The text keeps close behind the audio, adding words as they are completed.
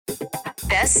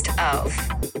Best of.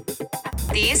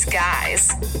 These guys.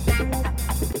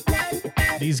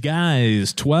 These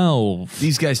guys, 12.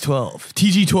 These guys, 12.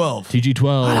 TG12.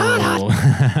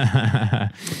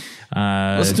 TG12.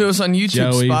 Listen to us on YouTube,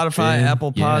 Joey, Spotify, Ben.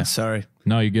 Apple Pods. Yeah. Sorry.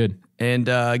 No, you're good. And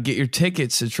get your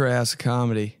tickets to Troy House of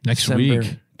Comedy. Next December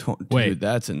week. Dude, Wait.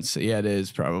 that's insane. Yeah, it is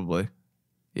probably.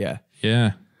 Yeah.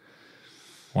 Yeah.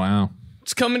 Wow.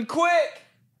 It's coming quick.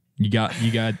 You got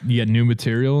new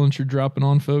material that you're dropping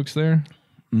on folks there?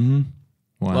 Mm-hmm.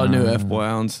 Wow. A lot of new F-Boy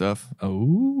Island stuff.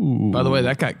 Oh. By the way,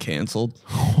 that got canceled.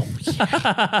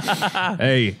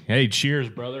 Hey, cheers,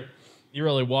 brother. You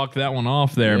really walked that one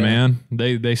off there, Yeah. man.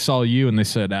 They saw you and they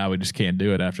said, we just can't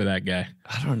do it after that guy.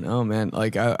 I don't know, man.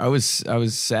 Like I was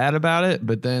sad about it,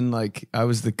 but then like I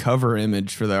was the cover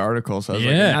image for the article, so I was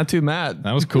like, not too mad.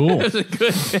 That was cool. It was a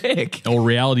good pick. Old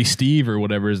Reality Steve or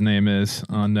whatever his name is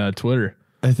on Twitter.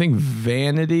 I think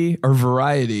Vanity or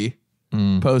Variety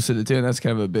posted it too, and that's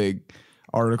kind of a big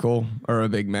article or a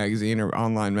big magazine or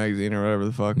online magazine or whatever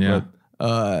the fuck. Yeah.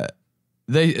 But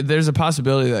there's a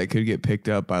possibility that it could get picked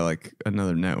up by like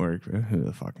another network. Who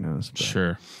the fuck knows? But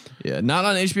Sure. yeah, not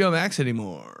on HBO Max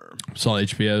anymore. Saw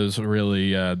HBO's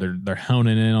really they're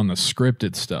honing in on the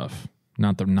scripted stuff,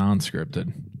 not the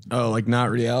non-scripted. Oh, like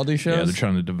not reality shows? Yeah, they're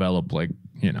trying to develop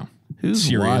Who's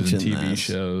series watching and TV this?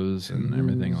 shows and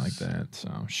everything like that. So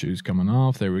shoes coming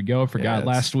off. There we go. Forgot it's-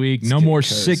 last week. it's No getting more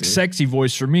cozy. sick, sexy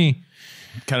voice for me.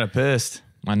 Kind of pissed.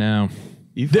 I know.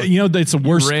 You It's the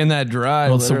worst. ran that dry.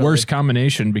 Well, it's the literally. worst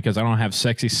combination because I don't have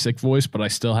sexy, sick voice, but I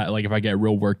still have, like, if I get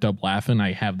real worked up laughing,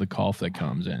 I have the cough that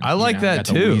comes in. I like that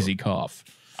got the too. wheezy cough.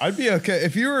 I'd be okay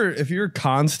if you were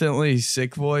constantly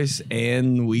sick voice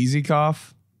and wheezy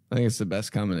cough. I think it's the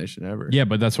best combination ever. Yeah,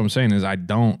 but that's what I'm saying is I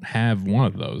don't have one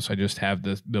of those. I just have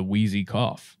the wheezy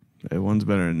cough. Hey, one's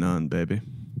better than none, baby.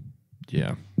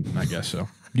 Yeah, I guess so.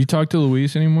 Do you talk to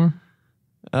Louise anymore?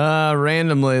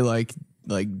 Randomly like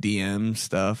DM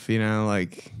stuff,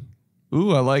 like,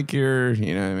 ooh, I like your,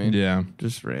 you know what I mean? Yeah.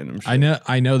 Just random shit.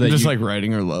 I know that Just you like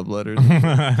writing her love letters.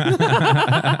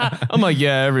 I'm like,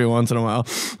 yeah, every once in a while.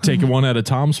 take one out of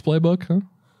Tom's playbook, huh?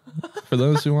 For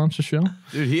those who watch the show?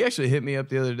 Dude, he actually hit me up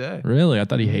the other day. Really? I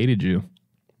thought he hated you.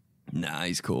 Nah,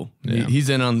 he's cool. Yeah. He's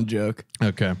in on the joke,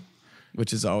 Okay.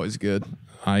 which is always good.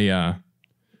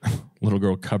 Little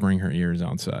girl covering her ears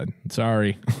outside.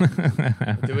 Sorry.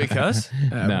 Did we cuss?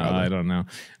 No, I don't know.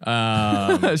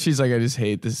 She's like, I just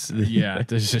hate this. Yeah,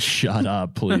 just shut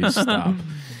up, please stop.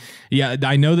 Yeah,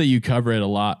 I know that you cover it a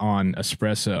lot on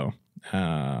Espresso,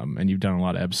 and you've done a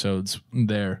lot of episodes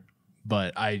there.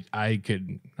 But I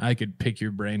could pick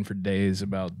your brain for days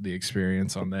about the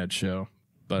experience on that show.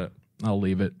 But I'll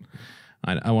leave it.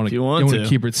 I want to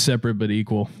keep it separate but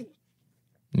equal.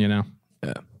 You know?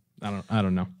 Yeah. I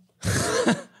don't know.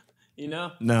 You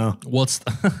know? No. What's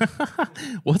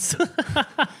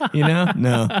You know?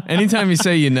 No. Anytime you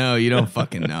say you don't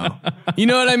fucking know. You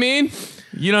know what I mean?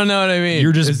 You don't know what I mean.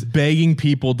 You're just begging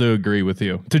people to agree with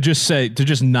you. To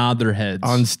just nod their heads.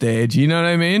 on stage. You know what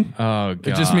I mean? Oh god.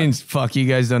 It just means fuck, you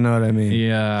guys don't know what I mean.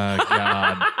 Yeah,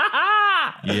 God.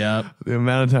 Yep. The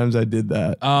amount of times I did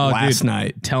that last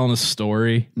night. Telling a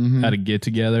story at a get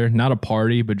together. Not a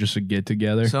party, but just a get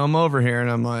together. So I'm over here and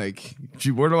I'm like, gee,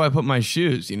 where do I put my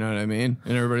shoes? You know what I mean?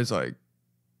 And everybody's like,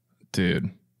 Dude.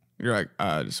 you're like,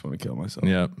 I just want to kill myself.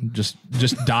 Yep. Just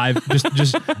dive,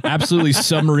 just absolutely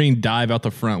submarine dive out the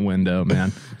front window,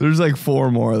 man. There's like 4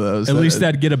 more of those. At least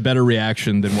that'd get a better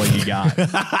reaction than what you got.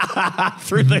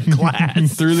 through the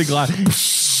glass. Through the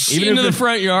glass. Even into the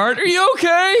front yard. Are you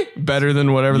okay? Better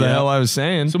than whatever the Yeah. hell I was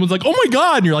saying. Someone's like, oh my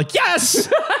God. And you're like, yes.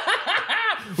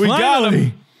 We got Finally.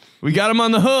 him. We got him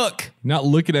on the hook. Not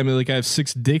looking at me like I have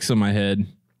 6 dicks on my head.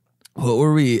 What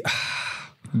were we?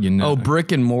 You know. Oh,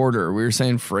 brick and mortar. We were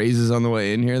saying phrases on the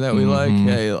way in here that we like.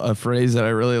 Hey, a phrase that I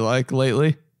really like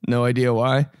lately. No idea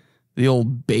why. The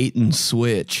old bait and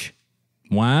switch.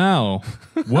 Wow.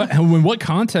 What? In what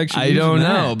context? I don't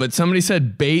know, but somebody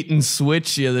said bait and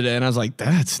switch the other day, and I was like,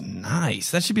 that's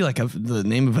nice. That should be like the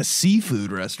name of a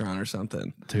seafood restaurant or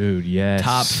something. Dude, yes.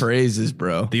 Top phrases,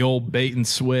 bro. The old bait and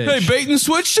switch. Hey, bait and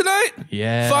switch tonight?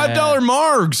 Yeah. $5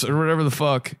 margs or whatever the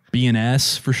fuck.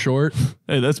 B&S for short.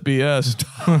 Hey, that's BS.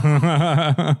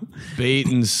 Bait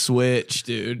and switch,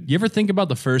 dude. You ever think about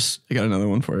the first... I got another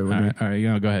one for you. All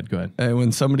right, go ahead.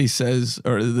 When somebody says,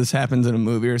 or this happens in a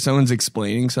movie, or someone's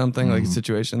explaining something like a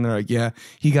situation, they're like, yeah,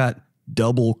 he got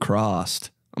double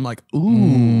crossed. I'm like,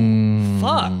 ooh,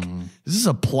 fuck. Is this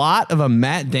a plot of a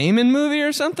Matt Damon movie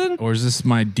or something? Or is this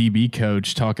my DB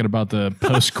coach talking about the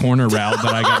post corner route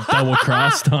that I got double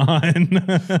crossed on?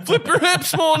 Flip your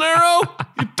hips, Molinaro.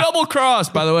 You double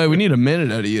crossed. By the way, we need a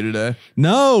minute out of you today.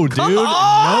 No, dude. No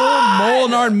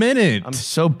Molinard minute. I'm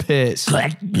so pissed.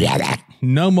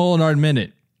 No Molinard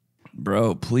minute.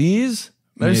 Bro, please?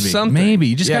 There's something. Maybe.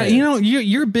 You just gotta,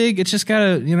 you're big. It's just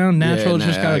gotta, natural. It's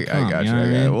just gotta come. I got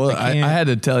you. Well, I had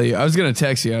to tell you. I was going to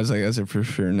text you. I was like, I said for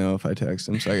sure no if I text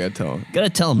him. So I got to tell him. Got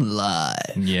to tell him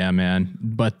live. Yeah, man.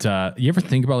 But you ever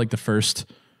think about like the first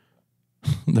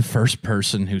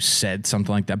person who said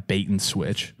something like that, bait and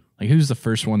switch? Like, who's the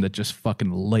first one that just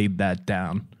fucking laid that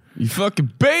down? You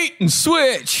fucking bait and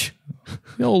switch.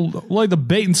 Like the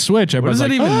bait and switch. What does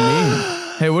that even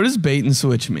mean? Hey, what does bait and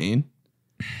switch mean?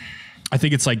 I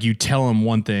think it's like you tell them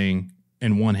one thing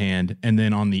in one hand and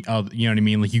then on the other, you know what I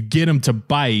mean? Like you get them to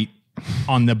bite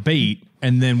on the bait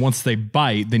and then once they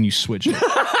bite, then you switch it.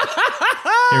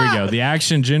 Here we go. The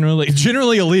action generally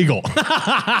illegal.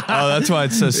 Oh, that's why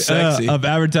it's so sexy. Of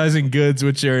advertising goods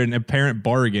which are an apparent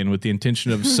bargain with the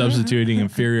intention of substituting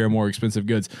inferior or more expensive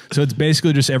goods. So it's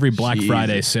basically just every Black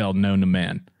Friday sale known to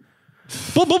man.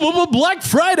 Black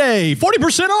Friday,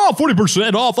 40%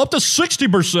 off, up to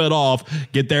 60% off.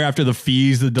 Get there after the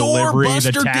fees, the delivery,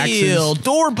 the taxes.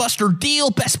 Doorbuster deal,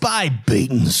 Best Buy bait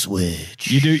and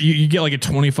switch. You get like a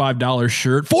 $25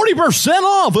 shirt, 40%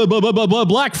 off.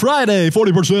 Black Friday,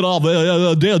 40% off.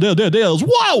 Deals.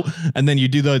 Whoa! And then you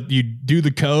do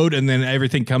the code, and then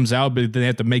everything comes out, but they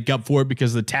have to make up for it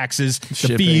because of the taxes,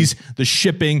 the fees, the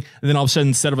shipping, and then all of a sudden,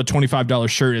 instead of a $25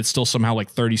 shirt, it's still somehow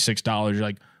like $36. You're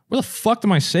like, where the fuck did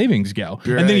my savings go?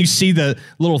 Right. And then you see the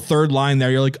little third line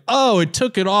there. You're like, oh, it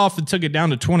took it off and took it down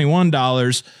to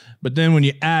 $21. But then when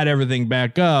you add everything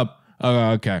back up,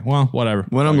 okay, well, whatever.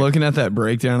 When I'm looking at that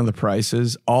breakdown of the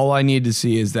prices, all I need to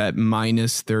see is that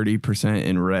minus 30%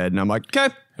 in red. And I'm like,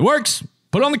 okay. It works.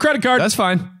 Put it on the credit card. That's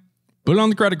fine. Put it on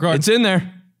the credit card. It's in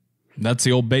there. That's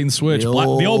the old bait and switch. The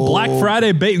old Black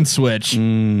Friday bait and switch.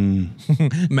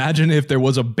 Imagine if there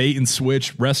was a bait and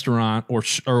switch restaurant or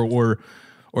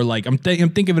like I'm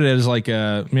thinking of it as like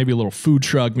maybe a little food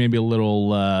truck, maybe a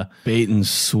little bait and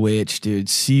switch, dude.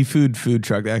 Seafood food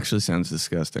truck. That actually sounds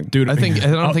disgusting, dude. I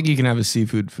don't think you can have a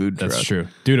seafood food truck. That's true,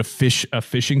 dude. A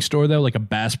fishing store though, like a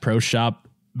Bass Pro Shop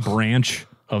branch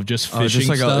of just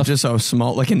fishing stuff. Just a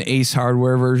small, like an Ace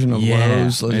Hardware version of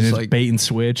Lowe's. And it's like bait and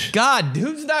switch. God,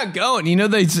 who's not going? You know,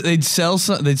 they'd sell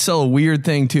a weird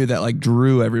thing too that like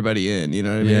drew everybody in. You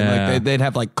know what I mean? Yeah. Like they'd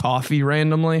have like coffee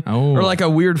randomly, or like a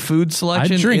weird food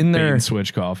selection. I'd drink in there. Bait and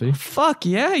switch coffee. Fuck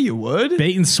yeah, you would.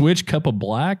 Bait and switch cup of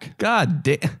black. God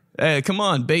damn. Hey, come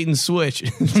on, bait and switch.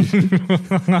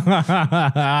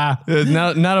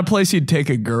 Not a place you'd take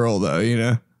a girl though, you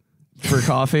know, for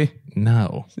coffee.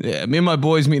 No. Yeah, me and my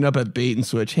boys meeting up at Bait and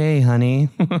Switch. Hey, honey.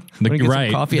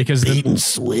 Right. Coffee because Bait and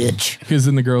Switch. Because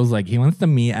then the girl's like, he wants to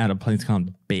meet at a place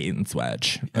called Bait and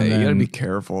Switch. And you gotta be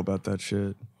careful about that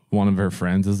shit. One of her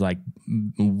friends is like,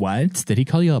 what? Did he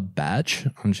call you a bitch?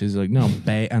 And she's like, no,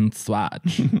 Bait and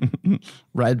Switch.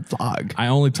 Red flag. I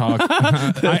only talk.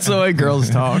 That's the way girls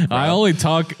talk. Bro. I only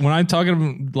talk, when I'm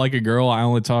talking like a girl, I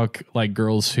only talk like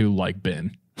girls who like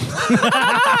Ben.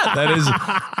 That is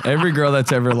every girl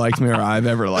that's ever liked me or I've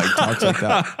ever liked talks like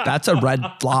that. That's a red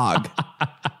flag.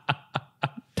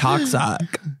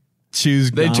 Toxic. Chews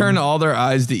gum. They turn all their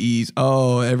eyes to ease.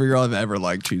 Oh, every girl I've ever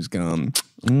liked chews gum.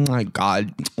 Oh my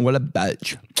God. What a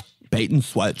bitch. Bait and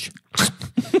switch.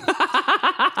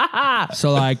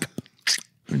 So like,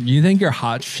 you think you're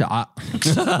hot shot?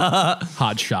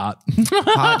 Hot shot.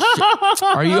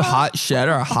 Are you hot shit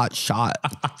or a hot shot?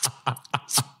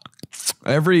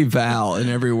 Every vowel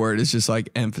and every word is just like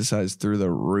emphasized through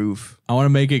the roof. I want to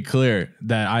make it clear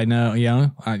that I know,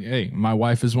 hey, my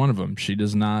wife is one of them. She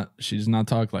does not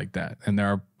talk like that. And there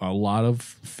are a lot of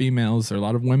females, there are a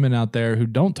lot of women out there who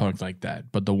don't talk like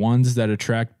that. But the ones that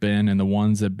attract Ben and the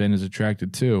ones that Ben is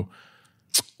attracted to.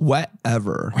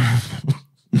 Whatever.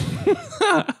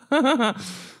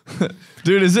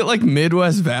 Dude, is it like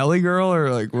Midwest Valley Girl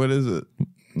or like what is it?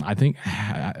 I think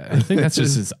that's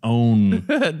just its own.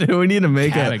 Dude, we need to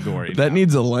make category. That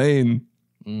needs a lane.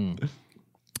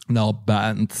 No,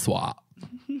 bat and swap.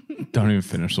 Don't even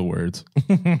finish the words.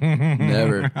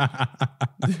 Never.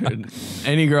 Dude,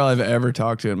 any girl I've ever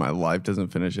talked to in my life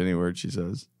doesn't finish any word she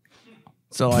says.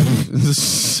 So like,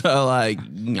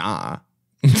 nah.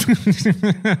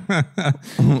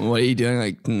 What are you doing?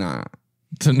 Like, nah.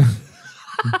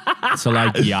 So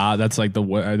like, yeah, that's like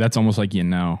that's almost like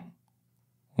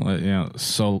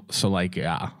so like,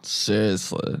 yeah.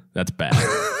 Seriously. That's bad.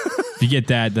 If you get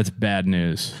that, that's bad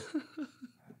news.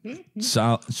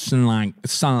 So like,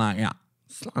 yeah.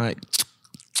 Like,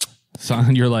 so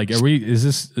you're like, is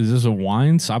this a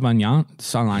wine? Sauvignon?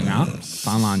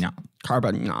 Sauvignon.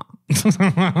 Carbagna.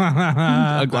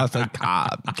 A glass of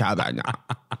Carbagna.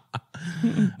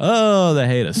 Oh, they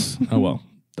hate us. Oh, well.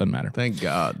 Doesn't matter. Thank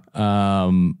God.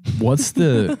 What's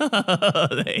the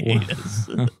They hate us.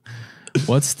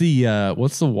 what's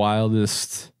the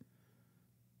wildest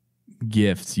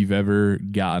gift you've ever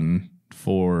gotten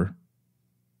for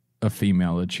a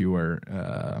female that you were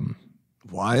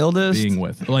Wildest? being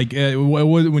with? Like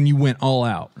when you went all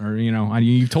out, or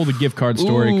you told a gift card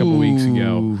story a couple weeks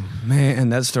ago. Ooh, man,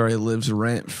 that story lives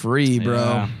rent free,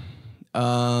 bro.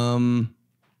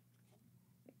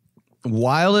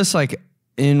 Wildest, like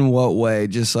in what way?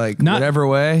 Just like Not- whatever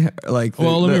way? Like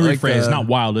Well, let me like rephrase. Not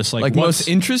wildest, like most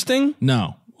interesting?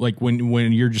 No, like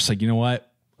when you're just like, you know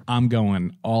what, I'm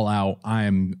going all out.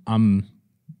 I'm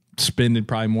spending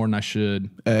probably more than I should.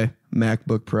 A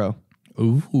MacBook Pro.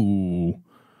 Ooh,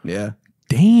 Yeah.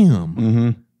 damn. Mm-hmm.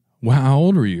 Wow, how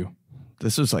old were you?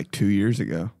 This was like 2 years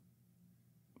ago.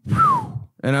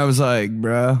 And I was like,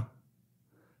 bro,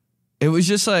 it was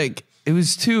just like, it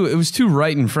was too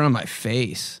right in front of my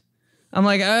face. I'm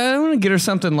like, I want to get her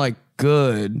something like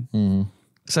good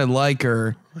because I like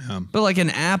her, but like an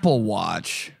Apple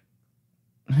Watch.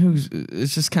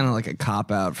 It's just kind of like a cop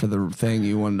out for the thing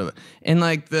you wanted to. And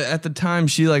like at the time,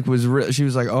 she like she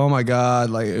was like, oh my God,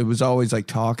 like it was always like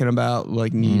talking about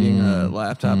like needing a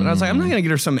laptop, and I was like, I'm not gonna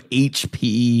get her some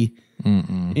HP.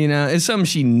 It's something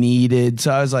she needed.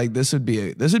 So I was like, this would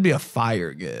be a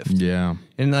fire gift. Yeah.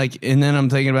 And then I'm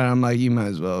thinking about it, I'm like, you might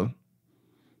as well.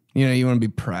 You want to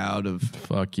be proud of.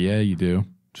 Fuck yeah, you do.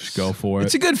 Just go for it.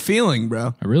 It's a good feeling,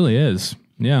 bro. It really is.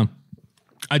 Yeah.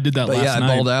 I did that But last yeah,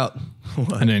 night. I balled out.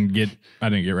 I didn't get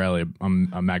Riley a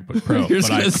MacBook Pro. You're just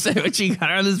but gonna say what you got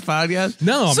on this podcast?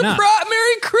 No, I'm not. Surprise,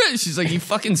 Merry Christmas. She's like, you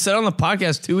fucking said on the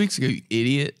podcast 2 weeks ago, you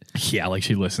idiot. Yeah, like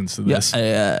she listens to this.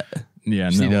 Yeah, No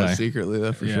does way. secretly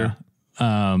though, for Yeah. sure.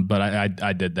 But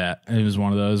I did that. It was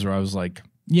one of those where I was like,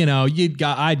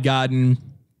 I'd gotten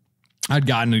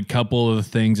a couple of the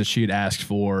things that she'd asked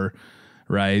for,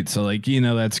 right? So like,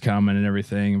 that's coming and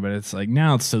everything, but it's like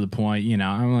now it's to the point,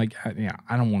 I'm like,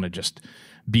 I don't want to just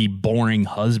be boring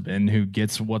husband who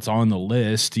gets what's on the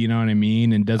list, you know what I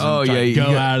mean, and doesn't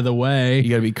go out of the way. You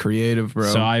gotta be creative,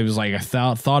 bro. So I was like, I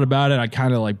thought about it. I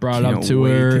kind of like brought it up Can't to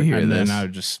wait her, to hear and then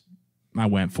this. I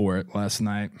went for it last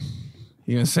night.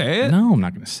 You gonna say it? No, I'm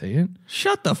not going to say it.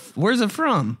 Shut the. Where's it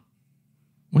from?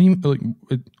 What do you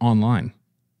online?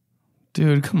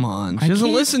 Dude, come on. She I doesn't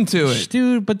can't- listen to it.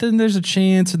 Dude, but then there's a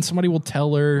chance and somebody will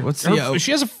tell her.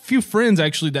 She has a few friends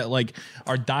actually that like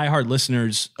are diehard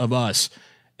listeners of us.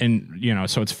 And,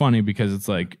 so it's funny because it's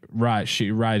like, Rye's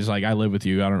like, I live with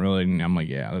you. I don't really, and I'm like,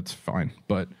 yeah, that's fine.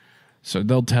 But so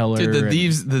they'll tell her. Dude,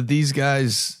 these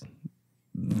guys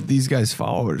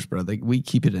followers, bro, we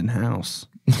keep it in house.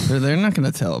 They're not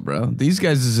going to tell, bro. These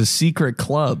guys is a secret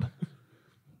club.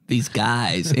 These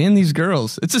guys and these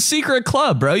girls. It's a secret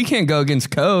club, bro. You can't go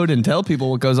against code and tell people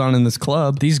what goes on in this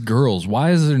club. These girls,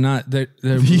 why is there not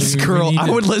These girls, I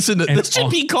would listen to this.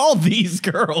 Should be called These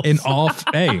Girls. And off,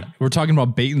 hey, we're talking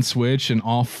about bait and switch and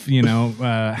off,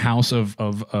 house of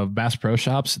Bass Pro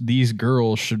Shops. These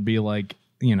girls should be like,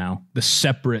 the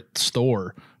separate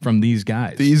store from these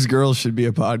guys. These girls should be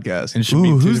a podcast. And should be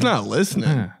who's too. not listening?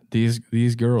 Yeah,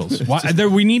 these girls. Why,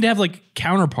 we need to have like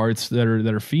counterparts that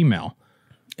are female.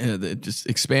 Yeah, they just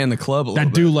expand the club a little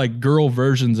That bit. do like girl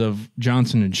versions of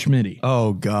Johnson and Schmitty.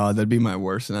 Oh God, that'd be my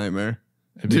worst nightmare.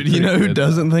 It'd be Dude, you know pretty who good,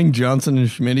 doesn't think Johnson and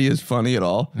Schmitty is funny at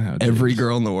all? Oh, dude. Every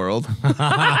girl in the world. They're like,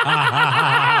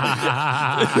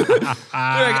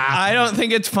 I don't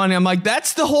think it's funny. I'm like,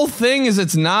 that's the whole thing. Is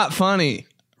it's not funny.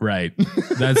 Right.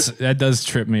 That does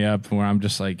trip me up where I'm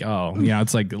just like, oh,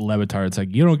 it's like Levitar. It's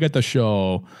like, you don't get the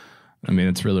show. I mean,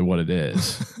 it's really what it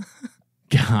is.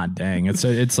 God dang.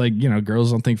 It's like,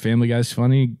 girls don't think Family Guy's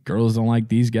funny. Girls don't like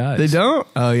these guys. They don't?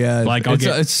 Oh, yeah. Like,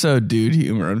 it's so dude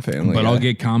humor and Family But Guy. I'll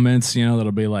get comments,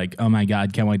 that'll be like, oh my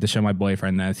God, can't wait to show my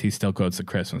boyfriend that he still quotes the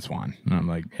Christmas one. And I'm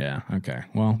like, yeah, okay.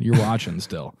 Well, you're watching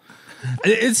still.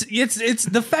 It's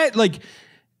the fact, like,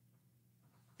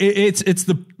 it's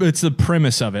the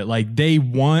premise of it. Like, they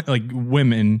want, like,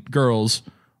 girls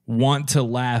want to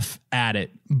laugh at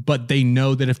it, but they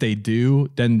know that if they do,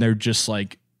 then they're just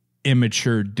like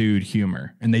immature dude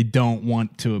humor, and they don't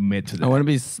want to admit to that. I want to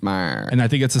be smart. And I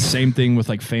think it's the same thing with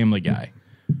like Family Guy.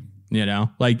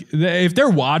 Like if they're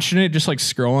watching it, just like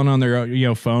scrolling on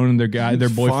their phone, and their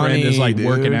boyfriend Funny, is like dude.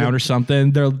 working out or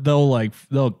something, they're giggling.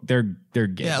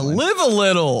 Yeah, live a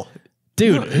little.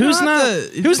 Dude, who's not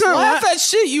laugh at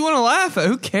shit you want to laugh at?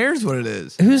 Who cares what it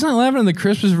is? Who's not laughing at the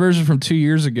Christmas version from 2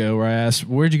 years ago where I asked,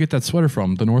 where'd you get that sweater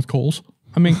from? The North Coles?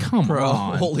 I mean, come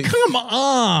on. Come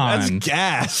on. That's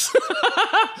gas.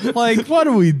 Like, what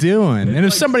are we doing? And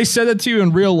if somebody said that to you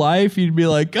in real life, you'd be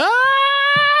like,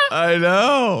 ah. I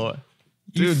know.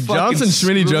 Dude, Johnson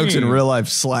Schmitty jokes in real life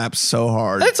slap so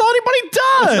hard. That's all anybody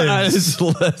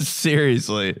does.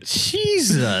 Seriously.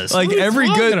 Jesus. Like what are you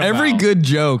talking every about? good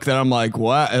joke that I'm like,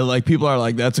 what? Like people are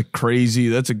like, that's a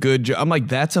good joke. I'm like,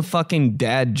 that's a fucking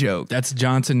dad joke. That's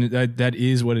Johnson. That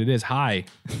is what it is. Hi.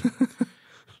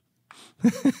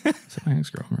 Is that my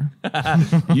ex-girlfriend?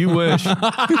 You wish.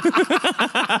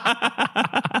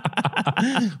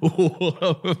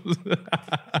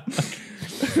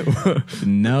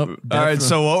 Nope. All right,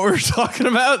 so what we're talking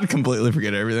about? Completely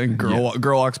forget everything. Girl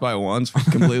walks by once.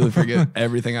 Completely forget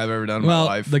everything I've ever done in my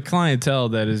life. The clientele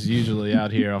that is usually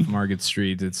out here off Market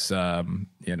Street, it's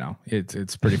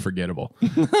it's pretty forgettable.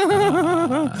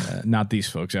 Not these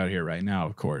folks out here right now,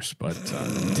 of course, but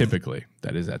typically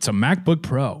that is that. So MacBook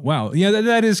Pro. Wow, yeah,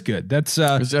 that is good. That's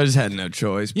I just had no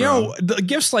choice, bro. you know, the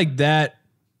gifts like that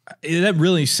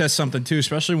really says something too,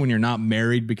 especially when you're not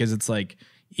married, because it's like,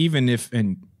 even if,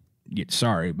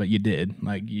 sorry, but you did,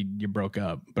 like you broke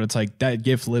up, but it's like that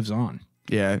gift lives on.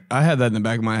 Yeah, I had that in the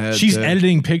back of my head. She's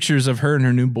editing pictures of her and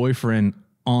her new boyfriend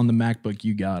on the MacBook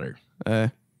you got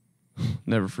her.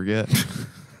 Never forget.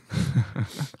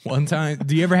 One time,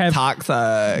 do you ever have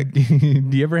toxic? Do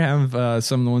you ever have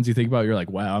some of the ones you think about? You're like,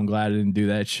 wow, I'm glad I didn't do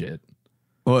that shit.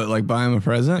 What, like buy him a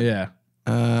present? Yeah,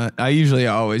 I usually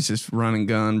always just run and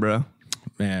gun, bro.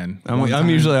 Man, I'm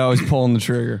usually always pulling the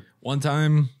trigger. One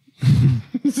time,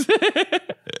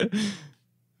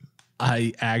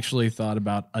 I actually thought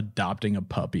about adopting a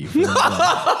puppy. For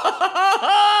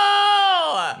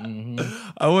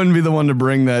I wouldn't be the one to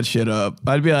bring that shit up.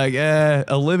 I'd be like,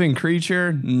 a living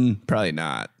creature? Probably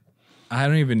not. I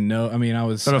don't even know. I mean, I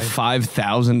was But a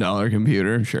 $5,000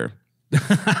 computer, sure.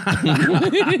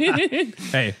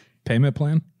 Hey, payment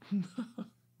plan?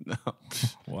 No.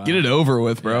 Wow. Get it over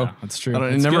with, bro. Yeah, that's true.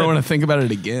 I never want to think about it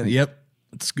again. Yep.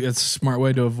 It's a smart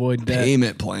way to avoid debt.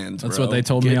 Payment plans, That's bro. what they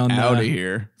told me on out of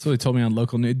here. That's what they told me on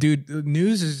local news. Dude,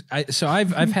 news is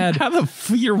I've had How the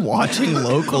you're watching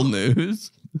local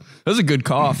news? That was a good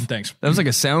cough. Thanks. That was like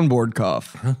a soundboard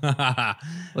cough.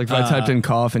 Like if I typed in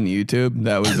cough in YouTube,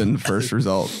 that would have been the first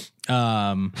result. hey,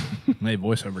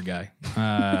 voiceover guy.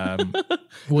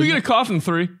 We get a cough in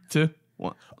 3, 2,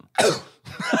 1.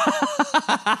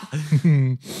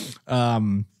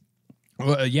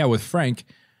 Well, yeah, with Frank,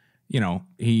 you know,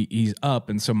 he's up,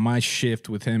 and so my shift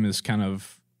with him is kind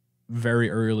of very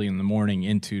early in the morning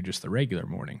into just the regular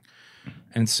morning.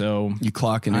 And so You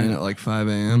clocking in at like 5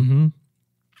 a.m.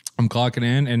 I'm clocking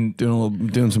in and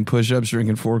doing some push-ups,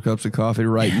 drinking 4 cups of coffee,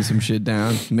 writing some shit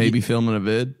down, maybe filming a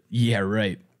vid. yeah,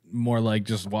 right. More like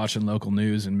just watching local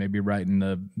news and maybe writing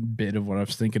a bit of what I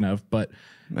was thinking of. But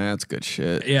Man, that's good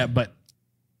shit. yeah, but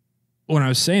what I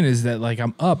was saying is that like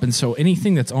I'm up, and so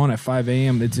anything that's on at 5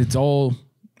 a.m. it's all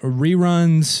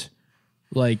reruns,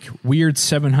 like weird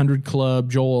 700 Club,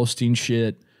 Joel Osteen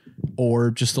shit,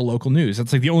 or just the local news.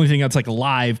 That's like the only thing that's like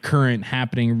live, current,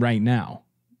 happening right now.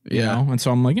 You know? And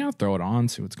so I'm like, yeah, I'll throw it on,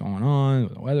 see what's going on,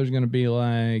 what the weather's going to be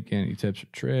like, any tips or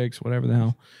tricks, whatever the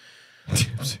hell.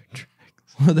 Tips or tricks.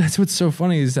 Well, that's what's so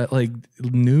funny is that like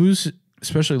news,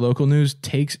 especially local news,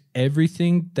 takes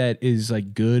everything that is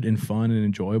like good and fun and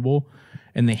enjoyable,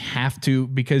 and they have to,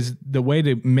 because the way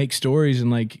to make stories and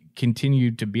like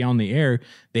continue to be on the air,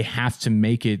 they have to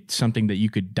make it something that you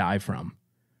could die from.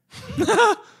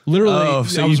 Literally. Oh,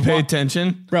 so you pay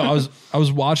attention? Bro, I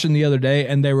was watching the other day,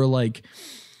 and they were like,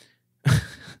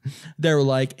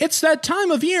 it's that time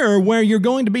of year where you're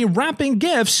going to be wrapping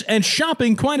gifts and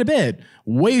shopping quite a bit.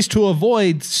 Ways to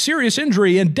avoid serious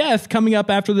injury and death coming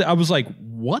up after the. I was like,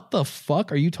 what the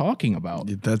fuck are you talking about?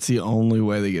 That's the only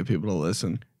way they get people to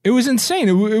listen. It was insane.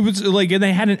 It was like, and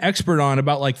they had an expert on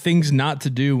about like things not to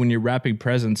do when you're wrapping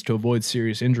presents to avoid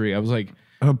serious injury. I was like,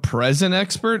 a present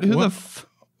expert? Who what?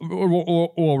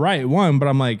 Well, right, one, but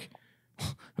I'm like,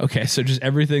 okay, so just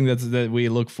everything that we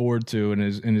look forward to and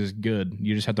is good,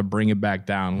 you just have to bring it back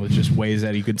down with just ways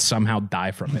that you could somehow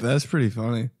die from it. That's pretty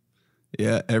funny.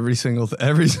 Yeah, every single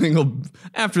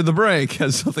after the break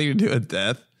has something to do with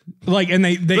death. Like, and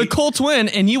they The Colts win,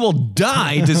 and you will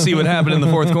die to see what happened in the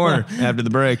fourth quarter after the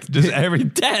break. Just every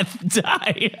death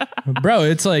die. bro,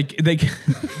 it's like they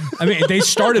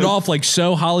started off like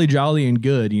so holly jolly and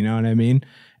good, you know what I mean?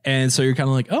 And so you're kind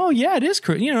of like, oh yeah, it is,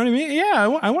 you know what I mean?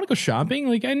 Yeah, I want to go shopping.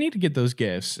 Like, I need to get those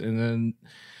gifts, and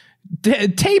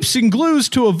then tapes and glues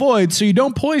to avoid so you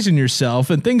don't poison yourself,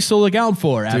 and things to look out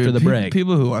for after the break.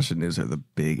 People who watch the news are the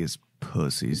biggest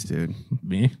Pussies, dude.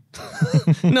 Me?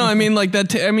 No, I mean like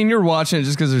that. I mean, you're watching it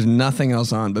just because there's nothing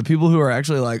else on. But people who are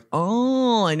actually like,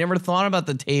 oh, I never thought about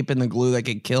the tape and the glue that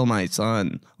could kill my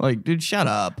son. Like, dude, shut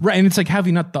up. Right, and it's like, have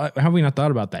we not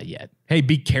thought about that yet? Hey,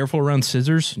 be careful around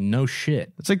scissors. No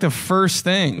shit. It's like the first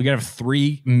thing. We got a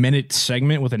 3-minute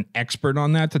segment with an expert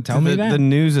on that to tell me that. The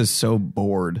news is so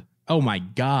bored. Oh my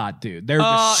god, dude! They're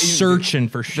just searching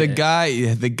for shit.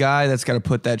 The guy that's got to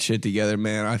put that shit together,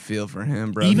 man. I feel for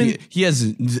him, bro. Even he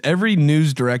has every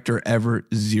news director ever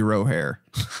zero hair.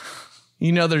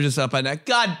 You know, they're just up at that.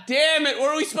 God damn it!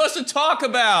 What are we supposed to talk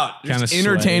about? Just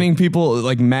entertaining people,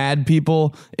 like mad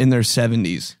people in their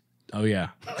 70s. Oh yeah,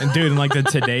 and dude, and like the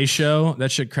Today Show,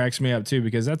 that shit cracks me up too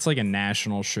because that's like a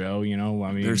national show. You know,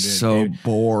 I mean, they're so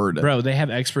bored, bro. They have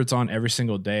experts on every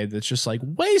single day. That's just like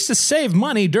ways to save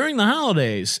money during the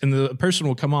holidays, and the person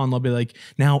will come on. They'll be like,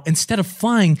 now instead of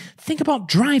flying, think about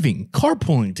driving,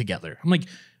 carpooling together. I'm like,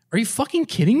 are you fucking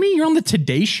kidding me? You're on the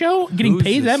Today Show, getting Who's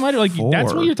paid that much? Like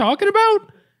that's what you're talking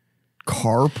about?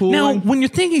 Carpooling. Now, when you're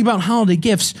thinking about holiday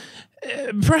gifts,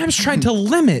 perhaps try to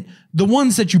limit the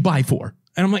ones that you buy for.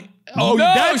 And I'm like, oh, no,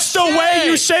 that's the way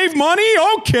you save money?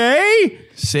 Okay.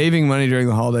 Saving money during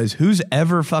the holidays. Who's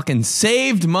ever fucking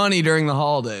saved money during the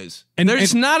holidays? And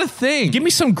there's not a thing. Give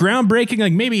me some groundbreaking,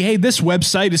 like maybe, hey, this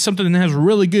website is something that has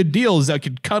really good deals that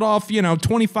could cut off,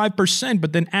 25%,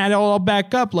 but then add it all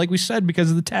back up, like we said,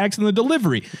 because of the tax and the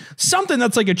delivery. Something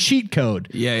that's like a cheat code.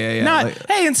 Yeah. Not,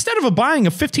 hey, instead of buying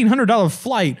a $1,500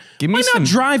 flight, why not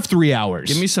drive 3 hours?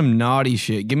 Give me some naughty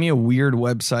shit. Give me a weird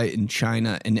website in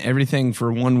China, and everything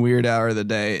for 1 weird hour of the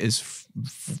day is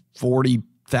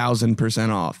 40,000%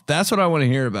 off. That's what I want to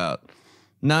hear about.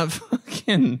 Not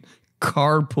fucking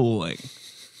carpooling.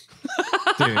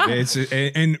 Dude,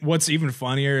 and what's even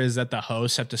funnier is that the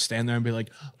hosts have to stand there and be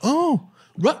like, "Oh,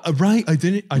 right, I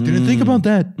didn't think about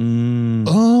that.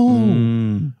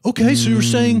 Okay, so you're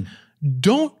saying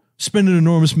don't spend an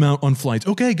enormous amount on flights.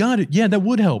 Okay, got it. Yeah, that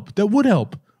would help. I'll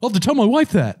have to tell my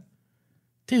wife that,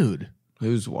 dude.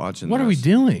 Who's watching? What are we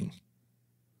doing?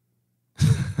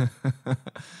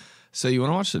 So you want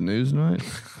to watch the news tonight?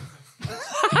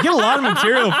 You get a lot of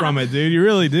material from it, dude. You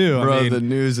really do. Bro, the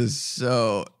news is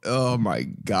so... Oh, my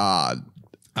God.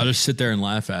 I'll just sit there and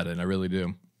laugh at it. I really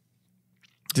do.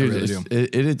 Dude,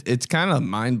 it's kind of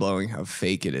mind-blowing how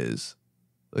fake it is.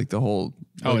 Like the whole...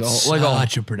 it's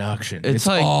such a production. It's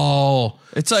like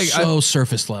so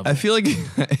surface level. I feel like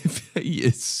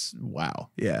it's... Wow.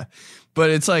 Yeah. But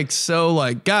it's like so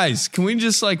like, guys, can we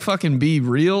just like fucking be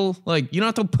real? Like, you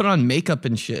don't have to put on makeup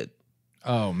and shit.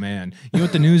 Oh, man. You know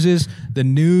what the news is? The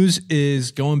news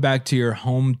is going back to your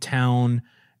hometown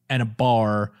and a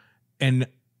bar and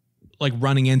like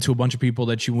running into a bunch of people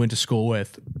that you went to school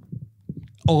with.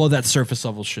 All of that surface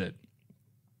level shit.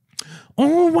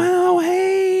 Oh, wow.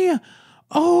 Hey.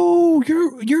 Oh,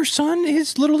 your son,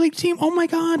 his little league team. Oh, my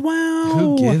God. Wow.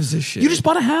 Who gives a shit? You just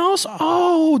bought a house?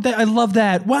 Oh, I love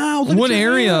that. Wow. What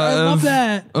area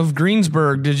of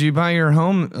Greensburg did you buy your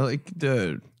home? Like,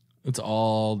 dude. It's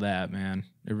all that, man.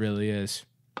 It really is.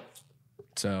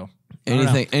 So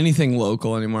anything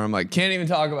local anymore. I'm like, can't even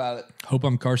talk about it. Hope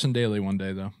I'm Carson Daly one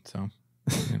day though. So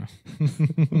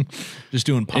just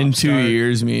doing pop in star. 2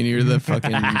 years. Me and you're the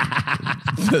fucking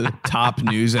the top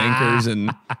news anchors in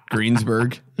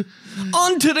Greensburg.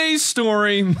 On today's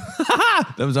story,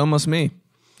 that was almost me.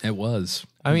 It was.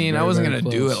 I mean, I wasn't gonna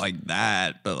do it like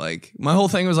that, but like my whole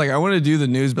thing was like I want to do the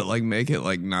news, but like make it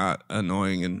like not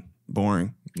annoying and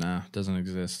boring. Nah, it doesn't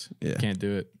exist. Yeah. Can't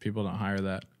do it. People don't hire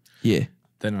that. Yeah.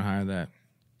 They don't hire that.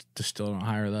 They still don't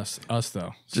hire us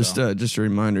though. Just a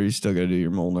reminder, you still got to do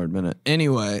your Mole Nerd Minute.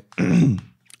 Anyway.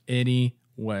 Anyway.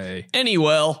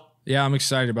 Yeah, I'm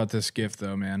excited about this gift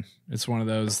though, man. It's one of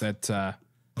those that... Can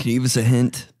you give us a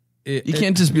hint? You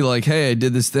can't just be like, hey, I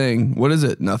did this thing. What is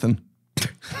it? Nothing.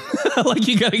 Like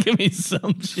you got to give me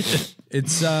some shit.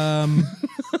 It's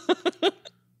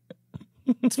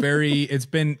it's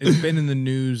been in the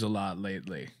news a lot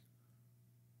lately.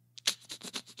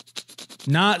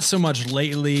 Not so much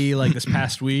lately, like this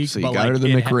past week. So you but got like her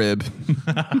the McRib.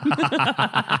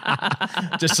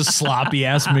 Just a sloppy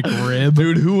ass McRib.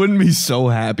 Dude, who wouldn't be so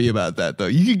happy about that though?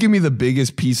 You could give me the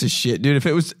biggest piece of shit. Dude, if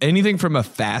it was anything from a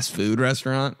fast food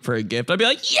restaurant for a gift, I'd be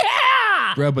like, yeah!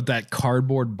 Bro, but that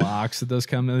cardboard box that does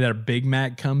come in, that a Big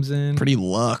Mac comes in. Pretty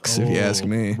luxe, if you ask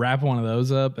me. Wrap one of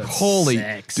those up. That's holy,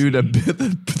 sexy. Dude,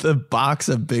 the box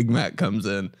of Big Mac comes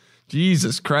in.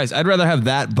 Jesus Christ. I'd rather have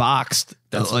that boxed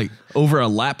like over a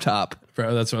laptop.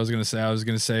 Bro, that's what I was gonna say. I was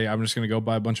gonna say I'm just gonna go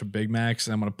buy a bunch of Big Macs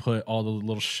and I'm gonna put all the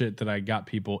little shit that I got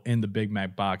people in the Big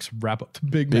Mac box. Wrap up the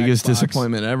Big Mac. Biggest box.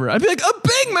 disappointment ever. I'd be like, a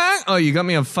Big Mac? Oh, you got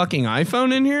me a fucking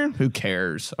iPhone in here? Who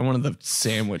cares? I wanted the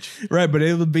sandwich. Right, but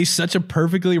it would be such a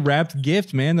perfectly wrapped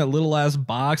gift, man. That little ass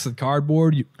box, the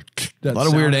cardboard. A lot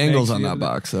of weird angles on that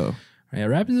box, though. Yeah,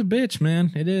 wrapping's a bitch,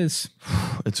 man. It is.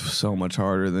 It's so much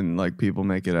harder than like people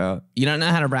make it out. You don't know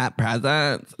how to wrap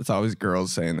presents? It's always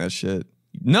girls saying that shit.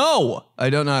 No, I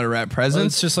don't know how to wrap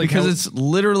presents. it's just like because how- it's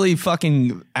literally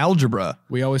fucking algebra.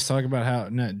 We always talk about how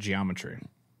geometry.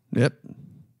 Yep.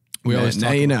 We always now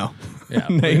talk you know. Yeah,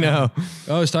 now you know.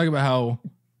 I always talk about how,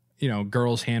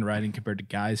 girls' handwriting compared to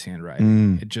guys'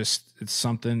 handwriting. It's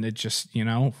something that just,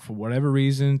 for whatever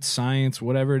reason, science,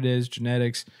 whatever it is,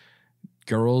 genetics,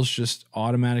 girls just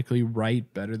automatically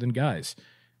write better than guys.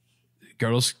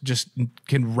 Girls just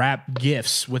can wrap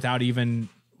gifts without even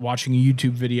watching a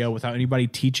YouTube video, without anybody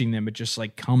teaching them. It just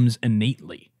like comes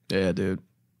innately. Yeah, dude.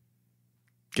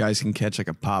 Guys can catch like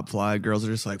a pop fly. Girls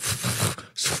are just like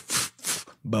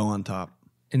bow on top.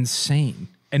 Insane.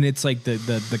 And it's like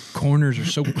the corners are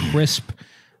so crisp.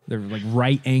 They're like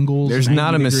right angles. There's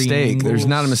not a 90-degree mistake. There's angles.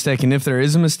 not a mistake. And if there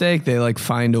is a mistake, they like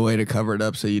find a way to cover it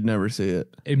up so you'd never see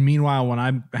it. And meanwhile, when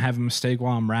I have a mistake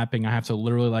while I'm rapping, I have to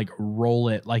literally like roll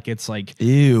it like it's like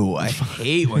Ew, I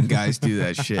hate when guys do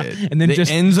that shit. And then the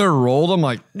just- ends are rolled. I'm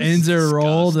like, ends are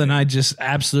rolled, and I just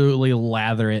absolutely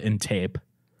lather it in tape.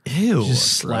 ew,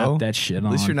 Just slap bro. that shit on.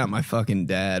 At least you're not my fucking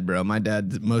dad, bro. My dad,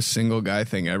 the most single guy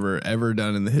thing ever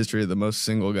done in the history of the most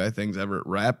single guy things ever.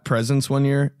 Wrap presents one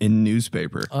year in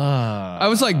newspaper. I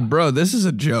was like, bro, this is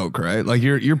a joke, right? Like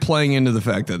you're playing into the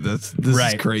fact that this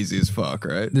Right. is crazy as fuck,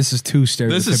 right? This is too stereotypical.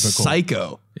 This is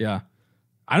psycho. Yeah.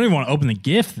 I don't even want to open the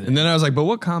gift. And then I was like, but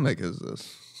what comic is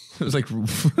this? It was like,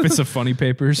 Bits of funny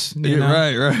papers. You know?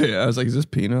 right. I was like, is this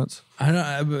Peanuts? I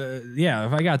don't. Yeah,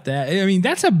 if I got that, I mean,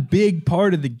 that's a big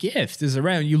part of the gift. Is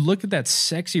around. You look at that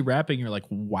sexy wrapping, you're like,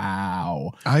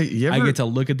 wow. I get to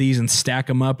look at these and stack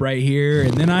them up right here,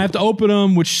 and then I have to open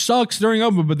them, which sucks during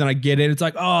open. But then I get it. It's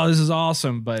like, oh, this is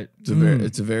awesome. But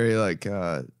It's a very like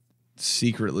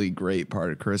secretly great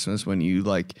part of Christmas when you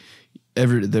like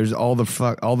there's all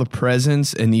the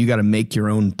presents and you got to make your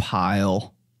own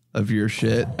pile of your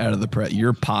shit out of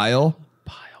your pile.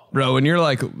 Bro, when you're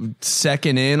like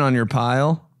second in on your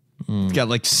pile, it's got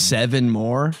like 7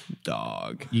 more.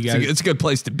 Dog. It's a good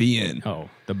place to be in. oh,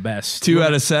 the best. 2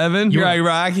 out of 7. You're wanna- like,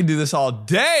 bro, I can do this all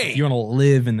day. You want to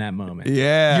live in that moment.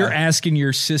 Yeah. You're asking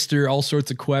your sister all sorts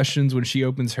of questions when she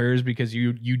opens hers because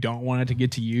you don't want it to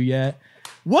get to you yet.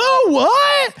 Whoa,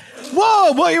 what?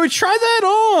 Whoa, boy, you would try that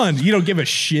on. You don't give a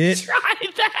shit. Try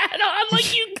that on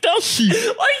like you don't, like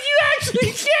you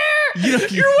actually care.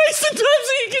 You're wasting time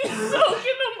so you can soak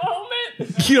in the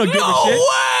moment. You don't give a No shit.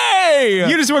 way.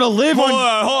 You just want to live hold on.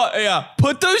 on, hold on. Yeah.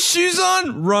 Put those shoes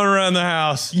on, run around the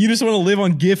house. You just want to live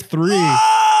on gift 3.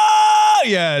 Oh,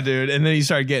 yeah, dude. And then you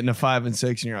start getting to 5 and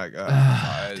 6, and you're like,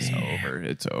 it's over.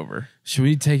 It's over. Should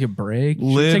we take a break? Should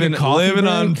we take a coffee Living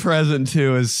break? on present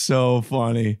 2 is so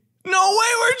funny. No way.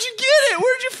 Where'd you get it?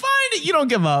 Where'd you find it? You don't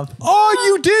give up. Oh,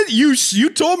 you did. You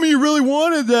told me you really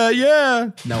wanted that. Yeah.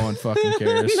 No one fucking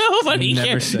cares. Nobody Never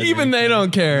cares. said Even anything. they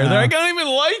don't care. No. They're like, I don't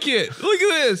even like it. Look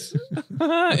at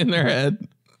this. In their head.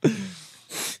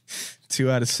 2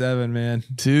 out of 7, man.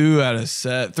 2 out of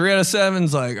 7. 3 out of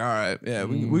 7's like, all right, yeah,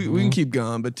 we can keep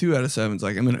going. But 2 out of 7's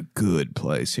like, I'm in a good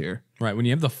place here. Right. When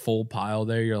you have the full pile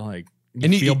there, you're like, you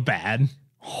And you- feel bad.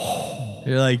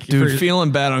 You're like, Dude, for-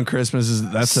 feeling bad on Christmas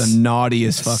that's the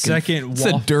naughtiest fucking. second It's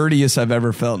the waff- dirtiest I've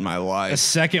ever felt in my a life.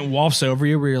 second wafts over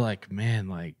you where you're like, man,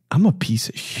 like, I'm a piece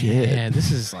of shit. yeah,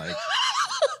 this is like,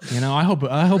 I hope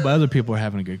other people are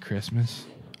having a good Christmas.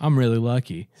 I'm really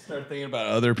lucky. Start thinking about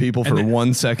other people for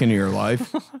 1 second of your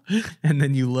life. And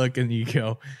then you look and you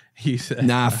go, you said,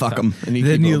 Nah, fuck them. And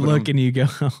then you look and you go,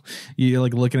 you're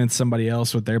like looking at somebody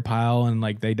else with their pile and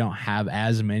like they don't have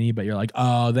as many, but you're like,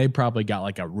 oh, they probably got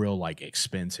like a real like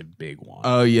expensive big one.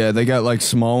 oh yeah, they got like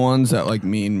small ones that like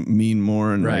mean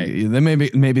more, and Right. like, then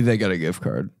maybe they got a gift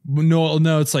card.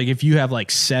 No, it's like if you have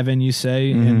like 7, you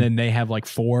say, and then they have like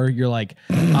 4, you're like,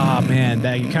 oh man,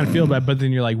 that you kind of feel bad, but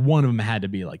then you're like, one of them had to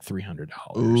be like $300.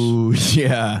 Ooh,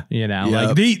 yeah.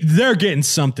 Like they're getting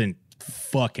something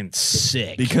fucking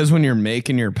sick. Because when you're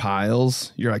making your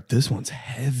piles, you're like, this one's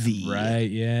heavy. Right?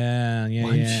 Yeah.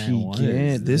 What'd she What get?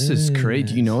 is This is great.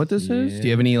 Do you know what this is? Do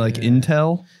you have any like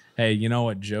intel? Hey, you know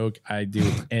what joke I do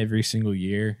every single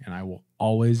year, and I will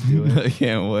always do it. I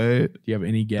can't wait. Do you have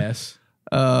any guess?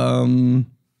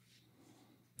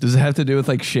 Does it have to do with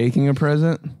like shaking a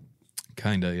present?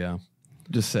 Kinda, yeah.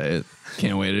 Just say it.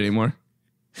 Can't wait anymore.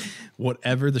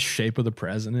 Whatever the shape of the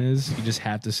present is, you just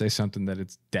have to say something that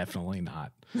it's definitely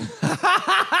not.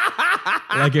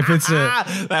 Like if it's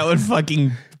that would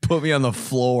fucking put me on the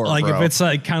floor. like bro. if it's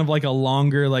like kind of like a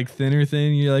longer, like thinner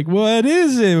thing, you're like, what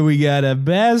is it? We got a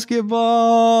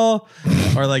basketball.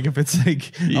 Or like if it's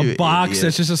like You a box idiot.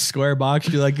 that's just a square box,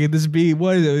 you're like, could this be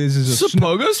what is it? Is this It's a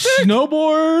pogo stick?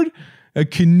 snowboard? A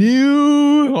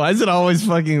canoe? Why is it always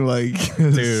fucking like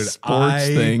Dude, sports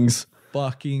things?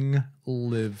 Fucking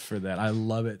live for that. I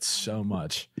love it so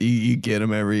much. You get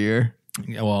them every year.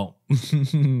 Yeah, well,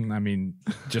 I mean,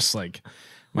 just like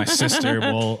my sister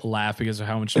will laugh because of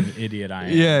how much of an idiot I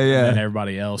am. Yeah, yeah. And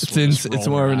everybody else. It's will just it's roll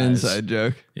more of their an eyes. inside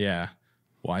joke. Yeah.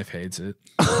 Wife hates it.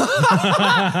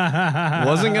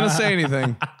 Wasn't gonna say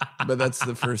anything, but that's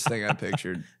the first thing I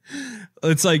pictured.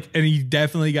 It's like, and you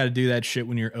definitely got to do that shit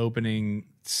when you're opening,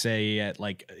 say, at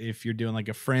like, if you're doing like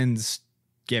a friend's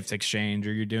gift exchange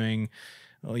or you're doing,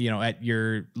 at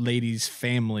your ladies'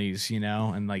 families,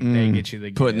 and like they get you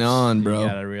the Putting gifts. on, bro. You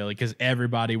gotta really, because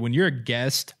everybody, when you're a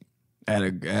guest,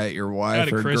 At your wife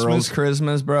At a or Christmas. girl's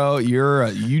Christmas, bro,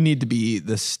 you need to be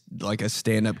this like a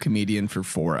stand-up comedian for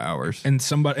 4 hours. and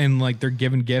somebody, and like they're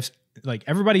giving gifts, like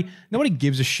nobody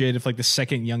gives a shit if like the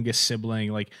second youngest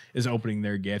sibling like is opening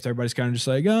their gift. Everybody's kind of just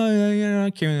like, oh yeah,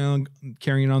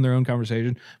 carrying on their own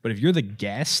conversation. But if you're the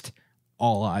guest,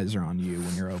 all eyes are on you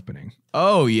when you're opening.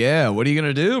 Oh yeah, what are you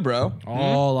gonna do, bro?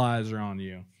 All eyes are on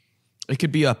you. It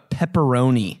could be a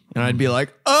pepperoni, and I'd be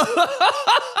like, "Oh,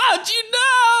 how'd you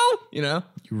know?"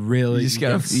 You really You just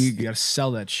gotta- you gotta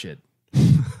sell that shit.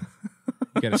 You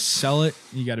gotta sell it.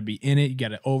 You gotta be in it. You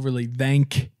gotta overly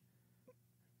thank.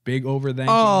 Big over thank.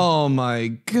 Oh my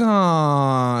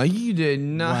god, you did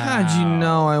not. How'd you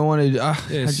know I wanted? How'd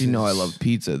This you know I is- love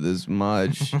pizza this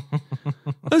much?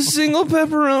 A single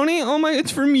pepperoni? Oh my!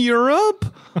 It's from Europe.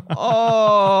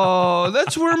 Oh,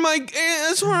 that's where my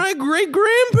great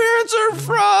grandparents are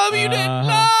from. You did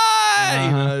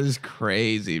not. It's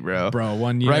crazy, bro. Bro,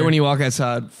 1 year. Right when you walk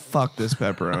outside, fuck this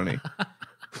pepperoni.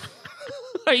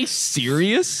 Are you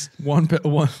serious? one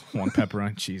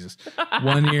pepperoni. Jesus.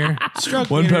 1 year. Stroke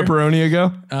One meter. pepperoni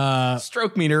ago.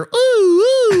 Stroke meter. Ooh,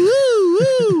 ooh, ooh,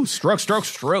 ooh.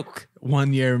 Stroke.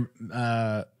 1 year.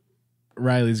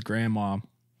 Riley's grandma.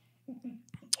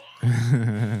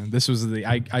 This was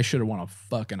I should have won a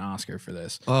fucking Oscar for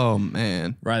this. Oh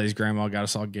man. Riley's grandma got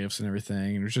us all gifts and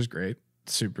everything, and it was just great.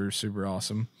 Super, super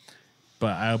awesome.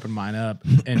 But I opened mine up,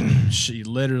 and she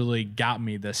literally got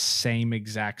me the same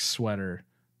exact sweater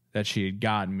that she had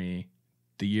gotten me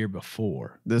the year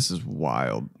before. This is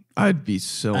wild. I'd be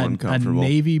so A uncomfortable.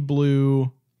 navy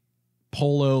blue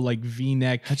polo, like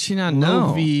V-neck. How'd she not low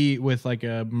know? V with like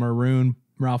a maroon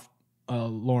Ralph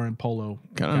Lauren polo.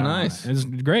 Kinda gown on nice. it. It's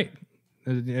great.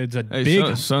 It's a Hey,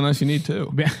 big, so nice you need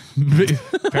two.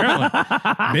 apparently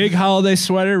big holiday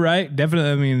sweater, right?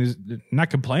 Definitely. I mean, not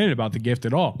complaining about the gift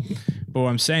at all. But what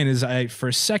I'm saying is, for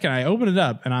a second I open it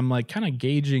up and I'm like kind of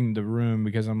gauging the room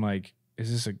because I'm like,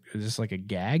 is this like a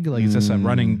gag? Like, is this a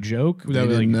running joke? They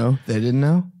didn't know. They didn't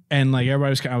know. And like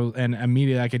everybody's kind of, and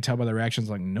immediately I could tell by the reactions,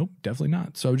 like, nope, definitely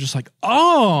not. So I was just like,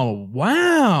 oh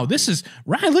wow, this is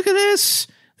right. Look at this.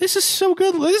 This is so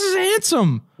good. This is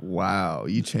handsome. Wow,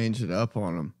 you changed it up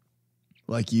on them.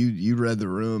 Like you read the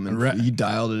room and you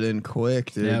dialed it in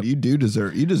quick, dude. Yep. You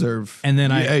deserve. And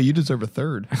then you deserve a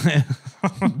third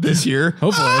this year.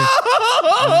 Hopefully.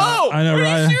 I know, Are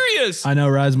right? you serious? I know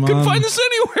Rise Mom. Couldn't find this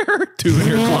anywhere. Two in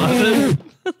your closet.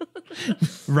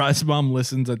 Rise Mom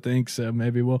listens, I think, so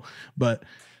maybe we'll. But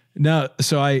no,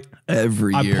 so I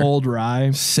Year. pulled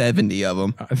Rye. 70 of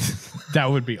them. That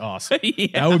would be awesome.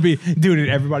 That would be, dude.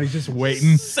 Everybody's just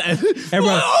waiting.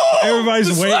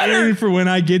 Everybody's waiting for when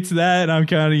I get to that, and I'm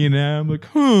kind of, I'm like,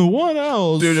 what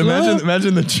else? Dude, huh?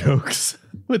 imagine the jokes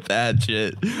with that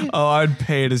shit. Oh, I'd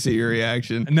pay to see your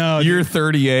reaction. No, You're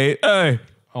 38. Hey,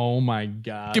 Oh my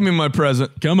god! give me my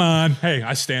present. Come on, hey,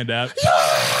 I stand up.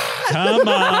 Come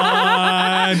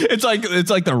on. It's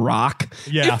like The Rock.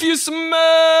 Yeah. If you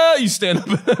smell, you stand up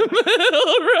in the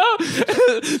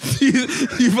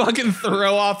middle row. you fucking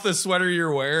throw off the sweater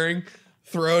you're wearing,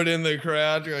 throw it in the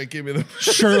crowd. You're like, give me the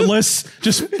Shirtless,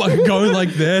 just fucking going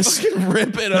like this.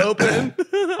 rip it open.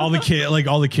 All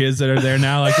the kids that are there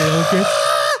now, like the little kids.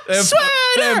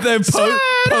 They have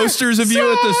posters of you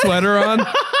with the sweater on.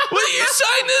 Will you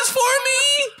sign this for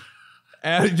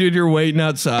me? Dude, you're waiting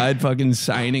outside, fucking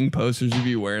signing posters of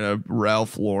you wearing a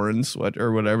Ralph Lauren sweater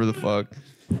or whatever the fuck.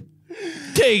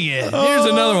 Take it. Here's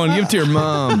another one. Give it to your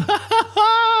mom.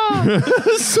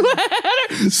 Sweater.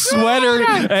 Sweater.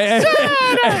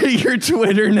 Your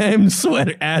Twitter name,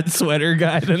 sweater, @sweater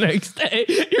guy the next day.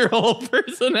 Your whole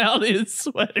personality is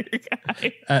sweater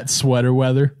guy. At sweater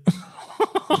weather.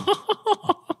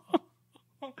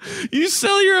 You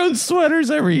sell your own sweaters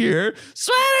every year.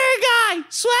 Sweater guy.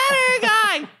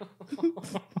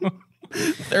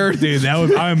 Dude,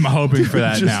 I'm hoping for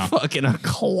that just now. Fucking a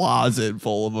closet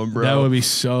full of them, bro. That would be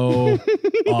so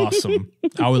awesome.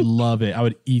 I would love it. I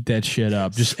would eat that shit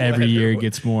up. Just every year it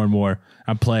gets more and more.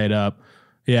 I play it up.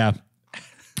 Yeah.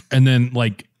 And then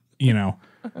like,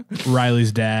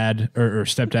 Riley's dad or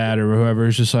stepdad or whoever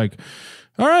is just like,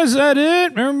 all right, is that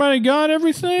it? Everybody got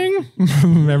everything?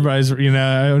 Everybody's,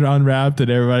 unwrapped and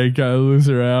everybody kind of looks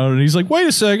around. And he's like, wait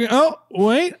a second. Oh,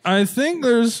 wait. I think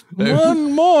there's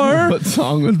one more. What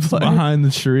song would play? Behind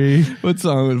the tree. What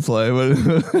song would play?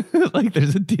 Like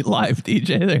there's a live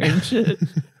DJ there and shit.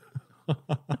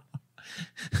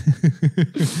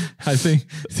 I think,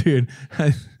 dude,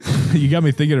 you got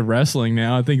me thinking of wrestling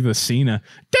now. I think the Cena.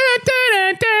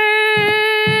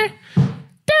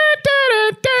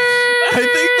 I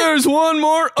think there's one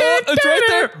more. Oh, it's right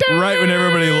there. Right when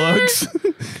everybody looks.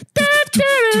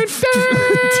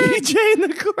 DJ in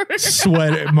the corner.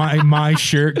 Sweater. My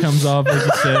shirt comes off, like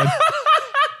you said.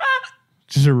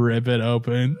 Just rip it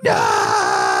open.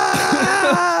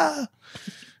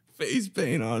 Face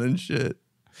paint on and shit.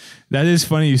 That is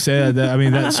funny you say that. I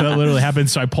mean, so it literally happened.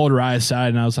 So I pulled Rye aside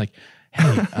and I was like,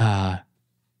 hey,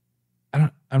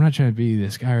 I'm not trying to be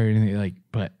this guy or anything, like,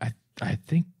 but I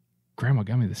think Grandma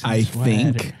got me the same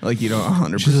sweater. Think like you don't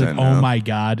 100%. She's like, know. oh my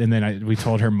God. And then we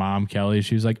told her mom, Kelly,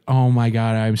 she was like, oh my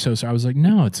God, I'm so sorry. I was like,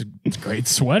 no, it's a great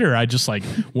sweater. I just like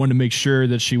wanted to make sure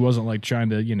that she wasn't like trying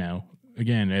to,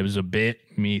 again, it was a bit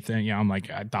me thing. I'm like,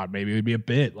 I thought maybe it would be a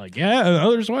bit like, yeah,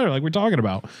 another sweater like we're talking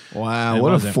about. Wow. It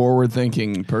what wasn't. a forward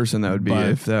thinking person that would be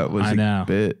if that was a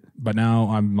bit. But now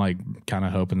I'm like kind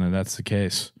of hoping that that's the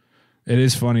case. It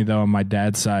is funny though. On my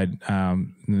dad's side,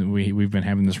 we've been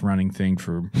having this running thing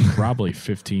for probably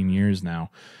 15 years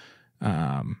now.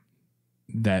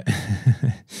 That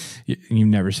you've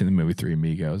never seen the movie Three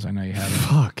Amigos. I know you haven't.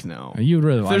 Fuck no. You would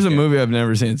really like There's it. a movie I've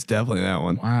never seen. It's definitely that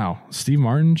one. Wow, Steve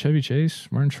Martin, Chevy Chase,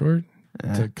 Martin Short.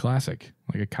 It's a classic,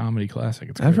 like a comedy classic.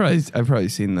 It's I've great. probably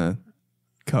seen the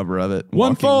cover of it.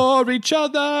 One walking. for each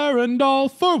other and all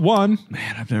for one.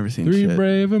 Man, I've never seen Three shit.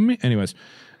 brave of me. Anyways,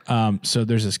 so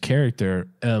there's this character,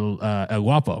 El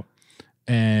Guapo,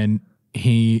 and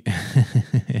he,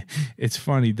 it's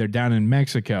funny, they're down in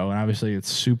Mexico, and obviously it's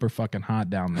super fucking hot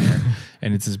down there,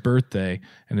 and it's his birthday,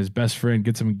 and his best friend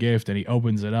gets him a gift, and he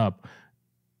opens it up,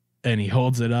 and he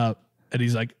holds it up, and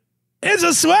he's like, it's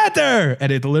a sweater!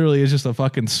 And it literally is just a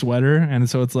fucking sweater, and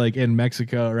so it's like in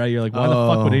Mexico, right? You're like, why the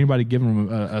fuck would anybody give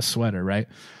him a sweater, right?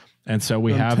 And so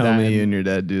we have Tell that me you and your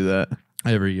dad do that.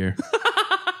 every year.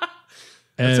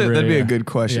 That'd be year. a good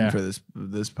question Yeah. for this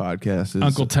podcast. Is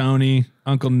Uncle Tony,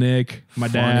 Uncle Nick, my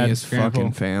dad, funniest grandpa.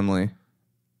 fucking family.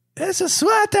 It's a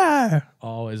sweater.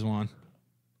 Always one.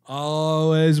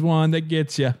 Always one that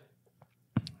gets you.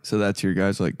 So that's your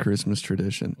guys' like Christmas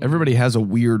tradition. Everybody has a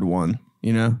weird one,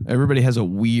 Everybody has a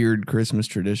weird Christmas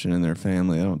tradition in their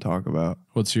family I don't talk about.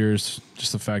 What's yours?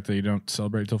 Just the fact that you don't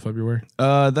celebrate till February?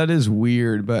 That is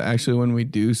weird, but actually when we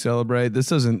do celebrate, this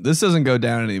doesn't go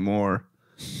down anymore.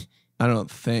 I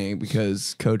don't think,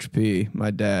 because Coach P,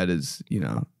 my dad is,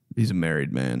 he's a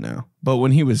married man now. But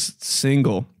when he was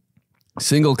single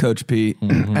Coach P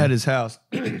at his house,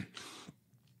 me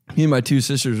and my two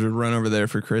sisters would run over there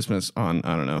for Christmas on,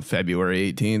 I don't know,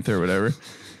 February 18th or whatever.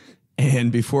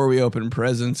 And before we opened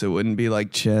presents, it wouldn't be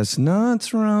like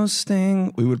chestnuts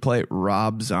roasting. We would play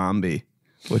Rob Zombie,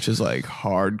 which is like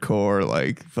hardcore,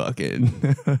 like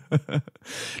fucking.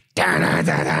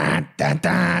 I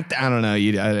don't know.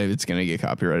 It's gonna get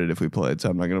copyrighted if we play it, so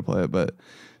I'm not gonna play it. But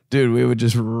dude, we would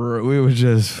just blow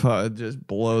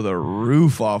the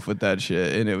roof off with that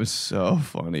shit, and it was so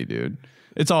funny, dude.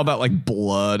 It's all about like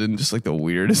blood and just like the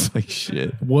weirdest like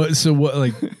shit. What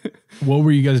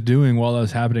were you guys doing while that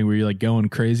was happening? Were you like going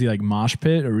crazy like mosh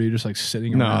pit, or were you just like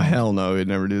sitting No, around? hell no, we'd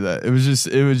never do that. It was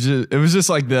just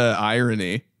like the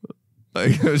irony.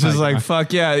 Like it was just like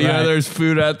fuck yeah, Right. there's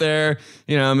food out there.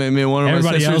 I mean, one of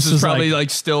Everybody my else sisters is is probably like- like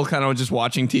still kind of just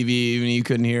watching TV, even you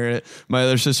couldn't hear it. My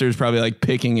other sister is probably like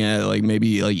picking at like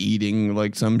maybe like eating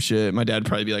like some shit. My dad'd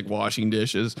probably be like washing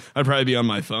dishes. I'd probably be on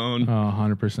my phone. Oh,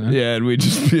 100%. Yeah, and we'd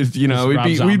just be, Rob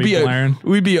Zombie blaring.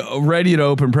 we'd be ready to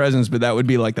open presents, but that would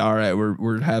be like, all right,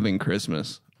 we're having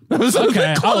Christmas. That was Okay,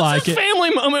 the I closest like it.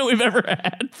 family moment we've ever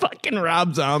had. Fucking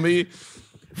Rob Zombie.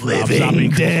 Living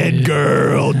dead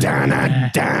girl. Dun,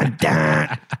 dun, dun,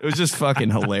 dun. It was just fucking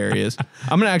hilarious.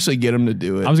 I'm gonna actually get him to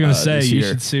do it. I was going to say this you year.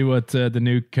 should see what the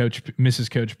new coach, Mrs.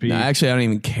 Coach P. No, actually, I don't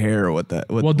even care what that.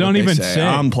 What, well, don't what they even say.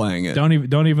 I'm playing it.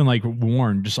 Don't even like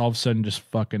warn. Just all of a sudden, just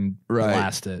fucking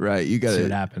blast it. Right, you got See to.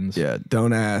 what happens. Yeah,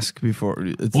 don't ask before.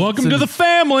 Welcome to the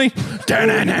family.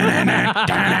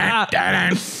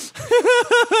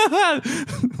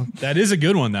 That is a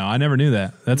good one though. I never knew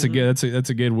that. That's a good. That's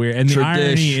a good weird. And the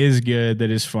irony is good. That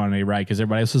is funny, right? Because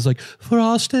everybody else is like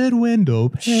frosted window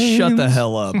panes. Shut the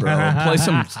hell up, bro. Play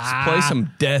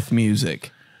some death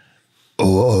music.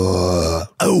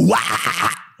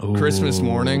 Christmas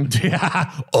morning.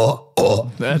 Yeah.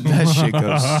 That shit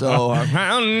goes so hard.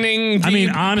 I mean,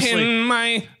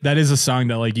 honestly, that is a song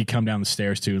that like you come down the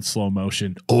stairs to in slow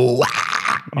motion.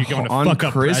 You're going to on fuck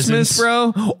up Christmas, presents.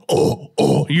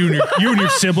 bro. You and your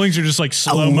siblings are just like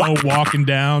slow mo walking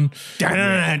down.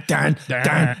 Dun, dun,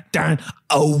 dun, dun.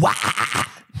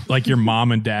 Like your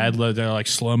mom and dad, they're like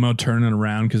slow mo turning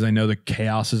around because they know the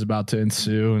chaos is about to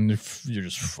ensue, and you're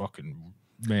just fucking.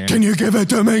 Man. Can you give it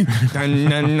to me?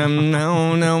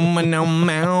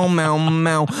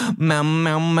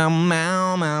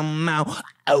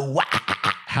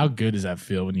 How good does that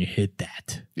feel when you hit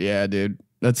that? Yeah, dude.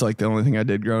 That's like the only thing I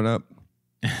did growing up.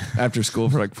 After school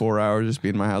for like 4 hours, just be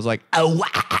in my house like,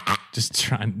 Just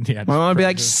trying. Yeah. my mom would be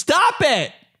like, stop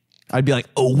it. I'd be like,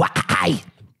 why?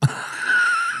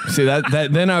 See, that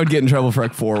then I would get in trouble for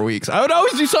like 4 weeks. I would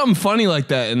always do something funny like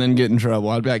that and then get in trouble.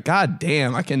 I'd be like, God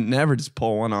damn, I can never just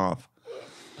pull one off.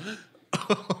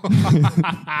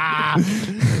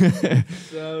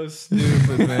 So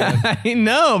stupid, man. I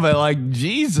know, but like,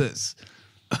 Jesus.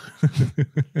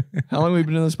 How long have we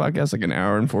been doing this podcast? Like an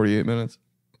hour and 48 minutes?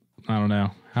 I don't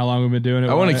know. How long have we been doing it?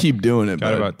 I want to keep doing it.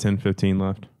 Got but about 10-15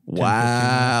 left.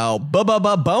 wow.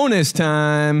 Bonus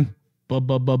time.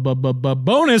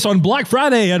 Bonus on Black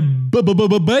Friday at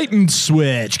Bait and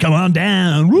Switch. Come on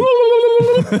down.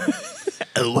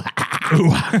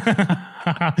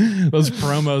 Those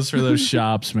promos for those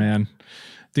shops, man.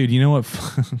 Dude, you know what?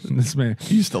 This man I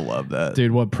used to love that.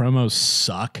 Dude, what promos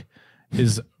suck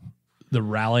is the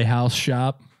Rally House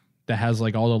shop that has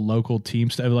like all the local team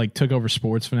stuff. Like took over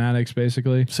Sports Fanatics,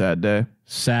 basically. Sad day.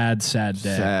 Sad day.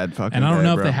 Sad fucking And I don't day,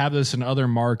 know bro. if they have this in other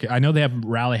markets. I know they have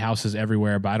rally houses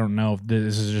everywhere, but I don't know if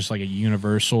this is just like a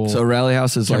universal. So Rally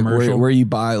House is like Commercial. where you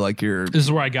buy like your This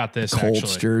is where I got this. Colts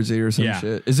actually. jersey or some Yeah.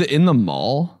 shit. Is it in the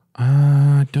mall?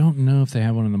 I don't know if they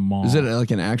have one in the mall. Is it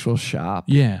like an actual shop?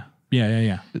 Yeah.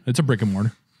 It's a brick and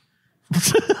mortar.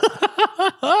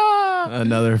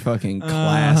 Another fucking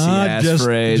classy ass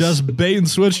phrase. Just bait and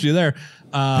switched you there.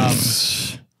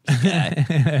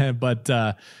 But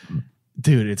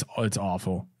dude, it's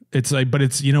awful. It's like, but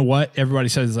it's, you know what? Everybody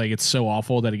says like it's so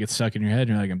awful that it gets stuck in your head. And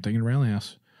you're like, I'm thinking Rally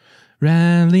House.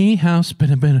 Rally House,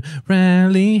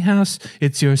 Rally House.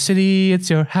 It's your city, it's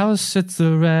your house, it's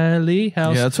the Rally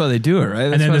House. Yeah, that's why they do it, right?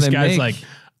 That's and then why this they guy's make- like,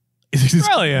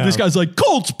 this guy's like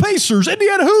Colts, Pacers,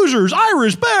 Indiana Hoosiers,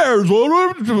 Irish Bears,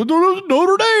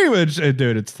 Notre Dame.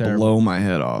 Dude, it's terrible. blow my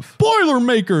head off.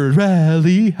 Boilermakers,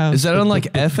 Rally House. Is that on like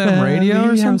FM radio or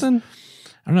Rally House. something?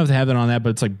 I don't know if they have that on that, but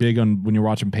it's like big on when you're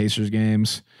watching Pacers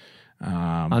games.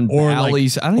 On Or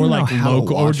Bally's. like, I don't or even like know how local,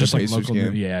 to watch or just a like Pacers local.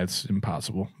 game. Yeah, it's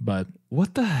impossible. But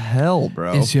What the hell,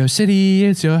 bro? it's your city,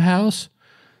 it's your house.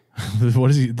 What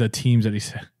is the teams that he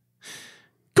said?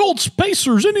 Colts,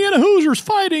 Pacers, Indiana Hoosiers,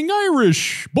 Fighting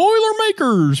Irish,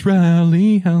 Boilermakers,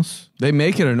 Rally House. They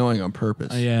make it annoying on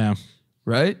purpose, Yeah.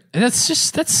 right? And that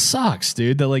sucks,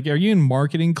 dude. That like, are you in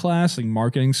marketing class, like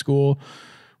marketing school,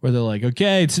 where they're like,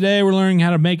 okay, today we're learning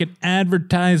how to make an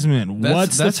advertisement.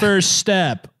 What's the first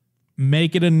step?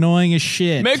 Make it annoying as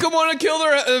shit. Make them want to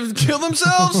kill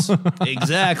themselves.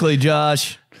 Exactly,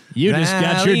 Josh. You just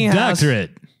got Rally your House.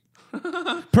 doctorate.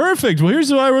 Perfect. Well, here's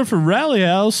what I wrote for Rally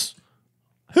House.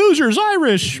 Hoosiers,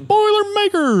 Irish,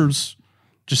 Boilermakers.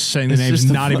 Just saying the It's names, just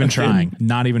the not even fucking- trying.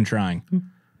 Not even trying.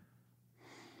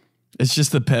 It's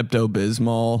just the Pepto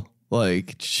Bismol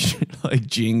like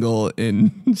jingle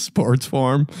in sports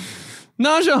form.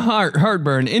 Nausea,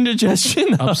 heartburn,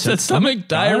 indigestion, upset stomach,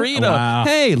 diarrhea. Wow.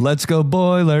 Hey, let's go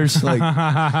Boilers! Like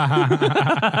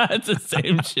it's the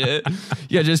same shit.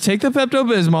 Yeah, just take the Pepto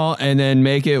Bismol and then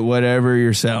make it whatever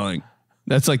you're selling.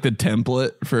 That's like the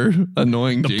template for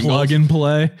annoying jingles. Plug and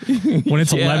play. When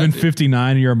it's Yeah, 11:59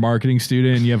 and you're a marketing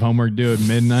student and you have homework due at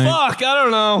midnight. Fuck, I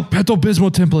don't know. Pepto Bismol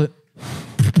template.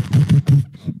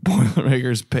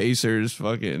 Boilermakers, Pacers,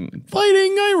 fucking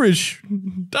Fighting Irish.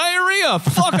 diarrhea.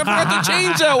 Fuck, I forgot to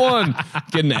change that one.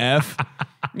 Get an F.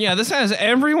 Yeah, this has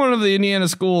every one of the Indiana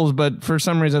schools, but for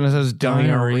some reason it says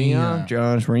diarrhea. Diarrhea.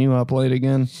 Josh, were you up late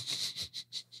again?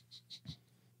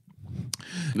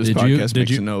 This Did podcast you-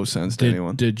 makes no sense to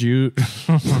anyone. Did you?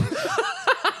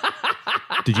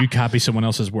 Did you copy someone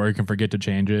else's work and forget to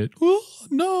change it? Oh,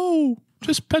 no,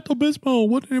 just Pepto Bismol.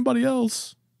 What anybody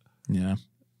else? Yeah.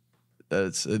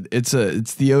 It's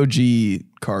the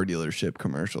OG car dealership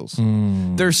commercials.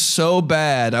 They're so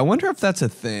bad. I wonder if that's a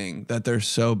thing, that they're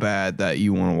so bad that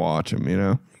you want to watch them. You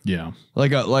know, Yeah.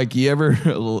 like you ever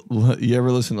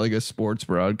listen to like a sports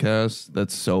broadcast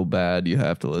that's so bad you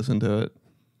have to listen to it.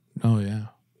 Oh yeah.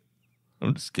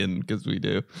 I'm just kidding because we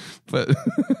do, but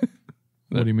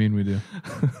What do you mean we do?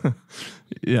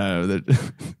 yeah,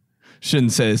 that,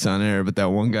 shouldn't say this on air. But that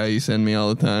one guy you send me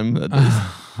all the time that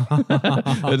does,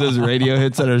 that does radio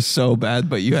hits that are so bad,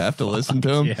 but you have to listen to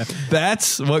them. Yeah.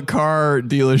 That's what car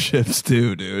dealerships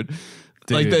do, dude.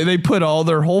 Like Dude. they put all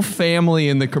their whole family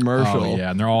in the commercial. Oh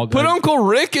yeah, and they're all Put Uncle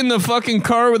Rick in the fucking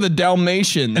car with a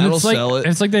Dalmatian. and That'll it's like, sell it.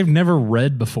 It's like they've never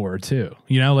read before too.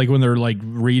 You know, like when they're like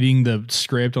reading the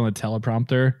script on the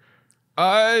teleprompter.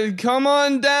 Come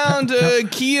on down to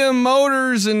Kia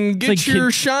Motors and get like, your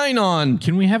shine on.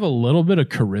 Can we have a little bit of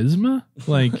charisma?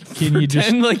 Like, can you just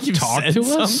Pretend like you've talk said to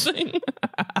us? something.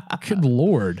 Good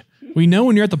Lord. We know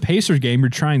when you're at the Pacers game, you're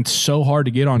trying so hard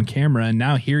to get on camera, and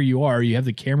now here you are. You have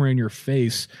the camera in your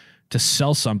face to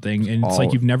sell something, and it's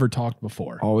like you've never talked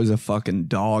before. Always a fucking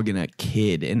dog and a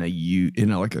kid in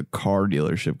like a car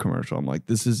dealership commercial. I'm like,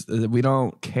 we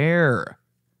don't care.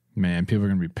 Man, people are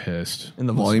gonna be pissed. And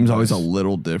the volume's always a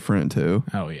little different too.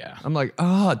 Oh yeah. I'm like,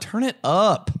 turn it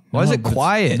up. Why No, is it but it's-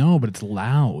 quiet? No, but it's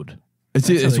loud. It's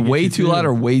how it's they get way you too too. loud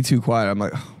or way too quiet. I'm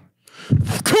like,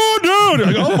 Calm down.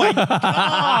 Like, oh my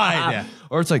god.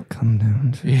 or it's like, come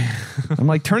down. I'm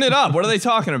like, turn it up. What are they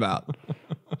talking about?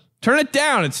 Turn it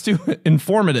down. It's too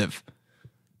informative.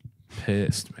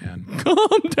 Pissed, man.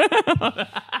 Calm down.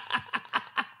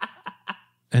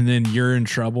 And then you're in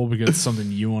trouble because it's something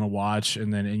you want to watch,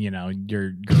 and then you know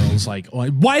your girl's like, oh,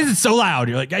 "Why is it so loud?"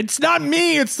 You're like, "It's not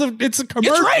me. It's a commercial."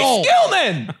 It's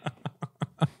Ray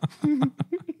Skillman.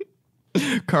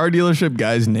 Car dealership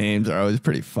guys' names are always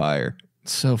pretty fire.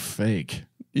 It's so fake.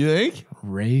 You think?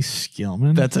 Ray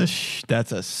Skillman.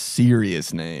 That's a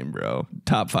serious name, bro.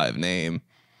 Top 5 name.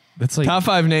 That's like Top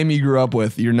 5 name you grew up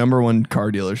with. Your number one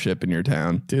car dealership in your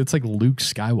town. dude, it's like Luke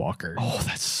Skywalker. Oh,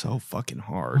 that's so fucking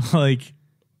hard. Like,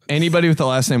 Anybody with the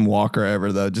last name Walker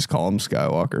ever though, just call him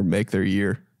Skywalker. Make their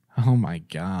year. oh my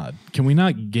god, can we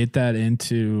not get that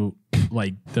into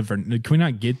like can we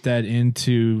not get that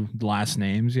into last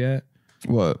names yet?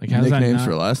 What? Like, how's that Nicknames not-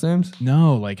 for last names?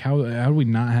 No, like how do we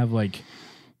not have like?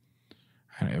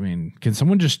 I mean, can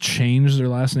someone just change their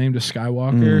last name to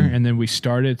Skywalker and then we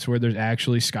start it to where there's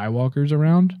actually Skywalkers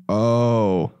around?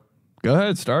 Oh. Go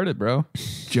ahead, start it, bro.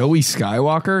 Joey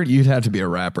Skywalker? You'd have to be a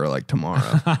rapper like tomorrow.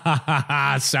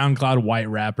 SoundCloud white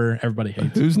rapper. Everybody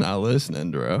hates. Who's not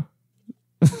listening, bro?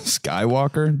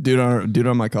 Skywalker? Dude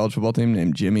on my college football team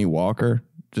named Jimmy Walker.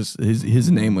 Just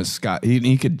his name was Sky.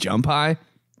 He could jump high.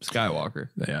 Skywalker.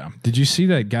 Yeah. Did you see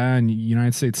that guy on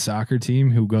United States soccer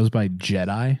team who goes by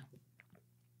Jedi?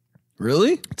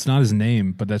 Really? It's not his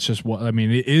name, but that's just what I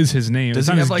mean. It is his name. Does It's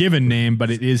he not have, his like- given name,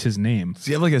 but it is his name. Does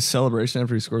he have like a celebration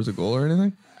after he scores a goal or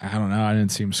anything? I don't know. I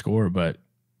didn't see him score, but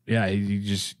yeah,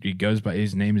 he goes by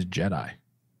his name is Jedi.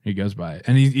 He goes by it,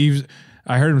 and he's.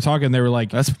 I heard him talking. They were like,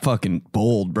 That's fucking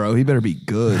bold, bro. He better be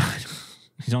good.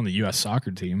 he's on the U.S.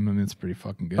 soccer team. I mean, it's pretty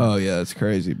fucking good. Oh yeah, that's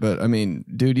crazy. But I mean,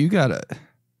 dude, you gotta.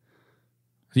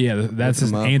 Yeah, that's his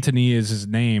him up. Anthony is his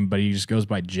name, but he just goes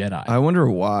by Jedi. I wonder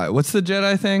why. What's the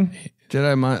Jedi thing?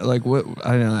 Jedi mind like what?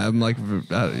 I don't know. I'm like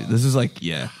this is like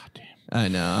yeah. I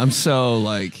know. I'm so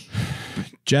like.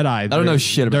 Jedi. I don't know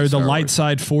shit about They're the Star light Wars.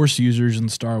 side Force users in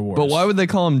Star Wars. But why would they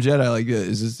call him Jedi? Like,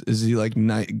 is he like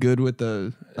good with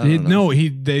the? I don't know. No,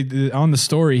 they on the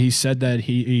story he said that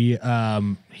he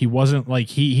wasn't like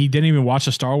he didn't even watch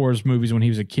the Star Wars movies when he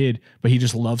was a kid, but he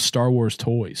just loved Star Wars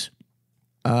toys.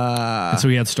 And so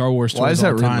he had Star Wars toys. Why is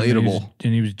all that the time, relatable?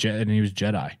 And he was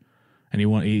Jedi,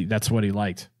 and that's what he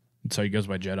liked, and so he goes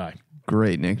by Jedi.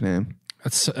 Great nickname.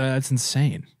 That's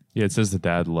insane. Yeah, it says the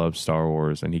dad loved Star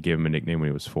Wars and he gave him a nickname when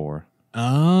he was 4.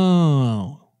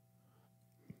 Oh,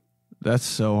 That's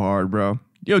so hard, bro.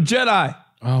 Yo, Jedi.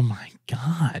 oh my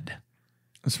God!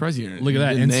 I'm surprised you didn't Look at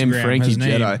that didn't Instagram. name Frankie his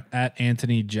name, Jedi. at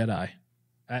Anthony Jedi,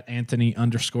 at Anthony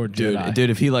 _ Dude, Jedi. dude,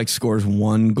 if he like scores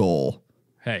one goal,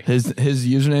 Hey, his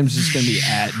username's just gonna be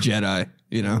at Jedi.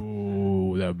 You know,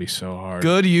 ooh, that would be so hard.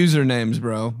 good usernames,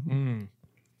 bro.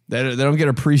 They don't get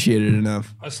appreciated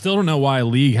enough. I still don't know why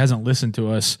League hasn't listened to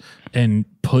us and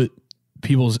put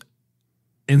people's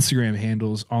Instagram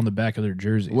handles on the back of their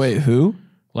jerseys. Wait, who?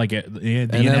 Like at the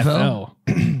NFL?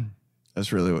 NFL.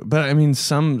 That's really what. But I mean,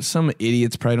 some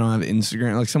idiots probably don't have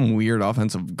Instagram. Like some weird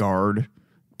offensive guard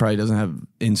probably doesn't have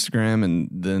Instagram, and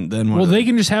then what Well, they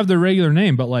can just have their regular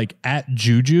name, but like at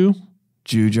Juju,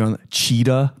 on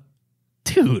Cheetah.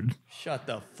 dude, Shut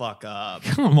the fuck up.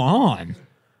 come on.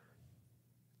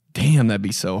 Damn, that'd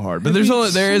be so hard. But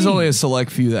there is only a select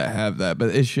few that have that, but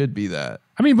it should be that.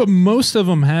 I mean, but most of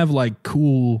them have like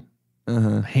cool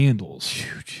handles.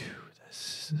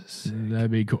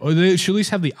 That'd be cool. Or they should at least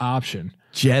have the option.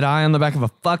 Jedi on the back of a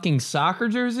fucking soccer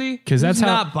jersey? 'Cause that's Who's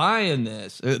how- not buying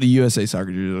this. The USA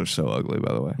soccer jerseys are so ugly,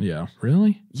 by the way. Yeah,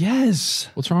 really? Yes.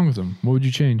 What's wrong with them? What would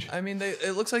you change? I mean,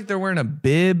 it looks like they're wearing a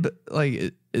bib.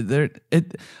 Like I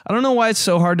don't know why it's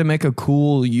so hard to make a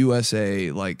cool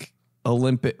USA like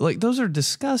Olympic. Like those are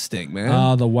disgusting,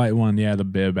 man. The white one, yeah, the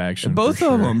bib action. Both for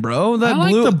of sure. them, bro. That I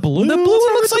like blue, the blue. The blue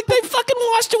one looks like they fucking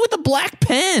washed it with a black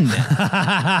pen.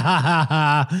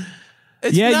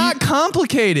 It's Yeah, not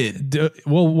complicated.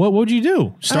 Well, what would you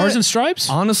do? Stars and Stripes?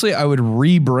 Honestly, I would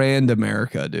rebrand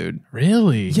America, dude.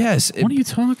 Really? Yes. What are you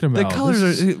talking about? The colors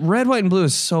are red, white, and blue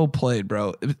is so played,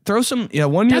 bro. Throw some. Yeah,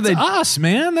 one year That's they us,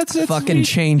 man. That's fucking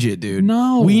change it, dude.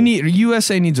 No.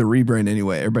 USA needs a rebrand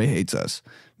anyway. Everybody hates us.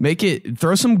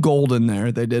 Throw some gold in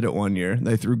there. They did it one year.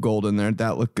 They threw gold in there.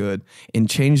 That looked good. And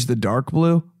change the dark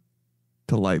blue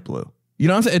to light blue. You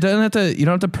don't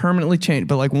have to permanently change,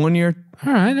 but like 1 year,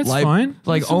 All right, that's fine.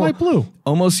 like It's a light blue.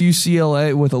 almost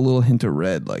UCLA with a little hint of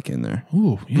red, like in there.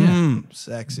 Ooh, yeah.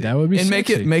 Sexy. That would be and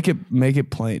sexy. make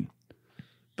it plain.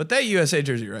 But that USA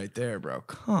jersey right there, bro.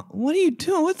 What are you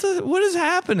doing? What is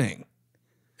happening?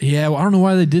 Yeah, well, I don't know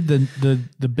why they did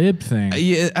the bib thing.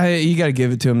 Yeah, you got to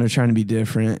give it to them. They're trying to be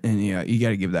different, and yeah, you got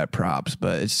to give that props.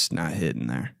 But it's just not hitting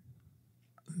there.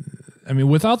 I mean,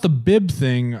 without the bib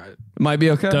thing, it Might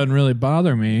be okay, doesn't really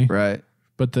bother me. right?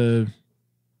 But it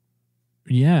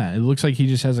looks like he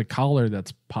just has a collar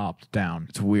that's popped down.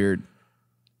 It's weird,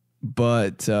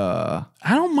 but I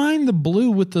don't mind the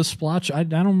blue with the splotch. I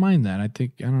don't mind that. I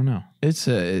don't know. it's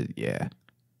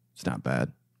not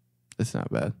bad. It's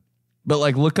not bad. But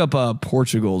like, look up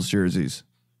Portugal's jerseys.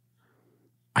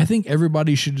 I think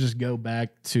everybody should just go back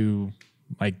to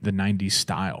like the 90s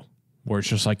style where it's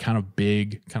just like kind of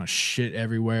big, kind of shit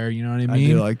everywhere. You know what I I mean?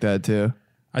 do like that too.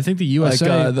 I think the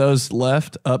USA. Like those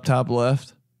up top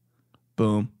left,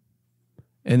 boom,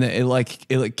 and then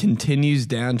it continues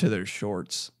down to their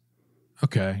shorts.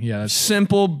 Okay, yeah, that's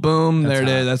Simple, boom. That's there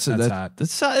it hot. is.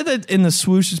 That's hot. And the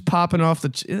swoosh is popping off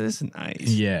the. It's nice.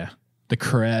 yeah. The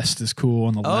crest is cool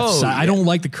on the left Oh, side. I yeah. don't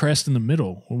like the crest in the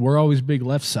middle. We're always big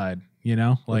left side. You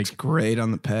know, like Looks great on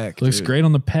the pec. looks dude. great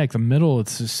on the pec. The middle,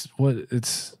 it's just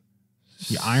it's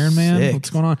the Iron Man. Sick. What's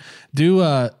going on? Do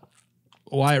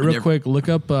Wyatt, real quick, look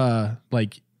up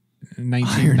like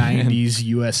 1990s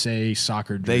USA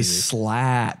soccer jersey. They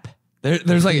slap.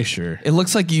 There's like pretty sure. It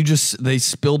looks like they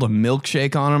spilled a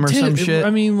milkshake on them or some shit. I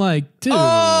mean, like, dude,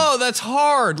 Oh, that's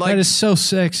hard. Like that is so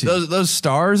sexy. those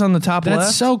stars on the top That's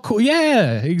left. so cool.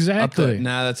 Yeah, Up exactly.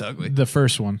 Nah, that's ugly. The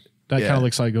first one. That Yeah. kind of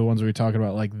looks like the ones we were talking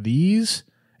about. Like these,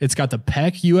 it's got the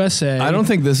PEC USA. I don't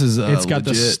think this is. It's got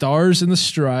the legit. stars and the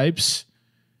stripes.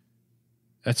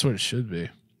 That's what it should be.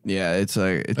 Yeah, it's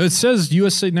like. It says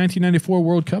USA 1994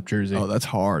 World Cup jersey. Oh, that's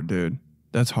hard, dude.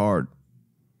 That's hard.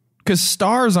 Because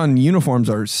stars on uniforms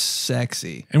are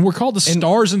sexy. And we're called the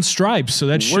Stars and Stripes, so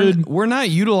that should. We're not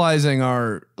utilizing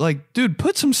our dude.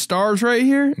 Put some stars right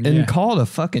here and Yeah. call it a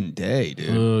fucking day,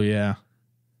 dude. Oh yeah.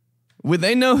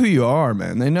 They know who you are,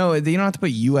 man. They know. You don't have to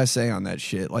put USA on that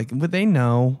shit. Like, would they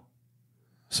know?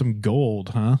 Some gold,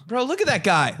 huh? Bro, look at that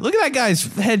guy. Look at that guy's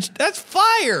head. That's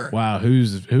fire. Wow,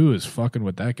 who is fucking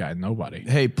with that guy? Nobody.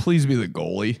 Hey, please be the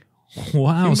goalie.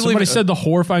 Wow, believe somebody it? said the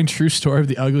horrifying true story of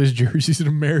the ugliest jerseys in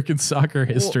American soccer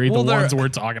history. well, the they're- ones we're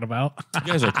talking about. You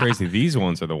guys are crazy. These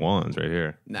ones are the ones right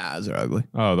here. Nah, those are ugly.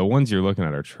 Oh, the ones you're looking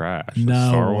at are trash. The No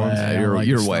Star way. ones. I You're, like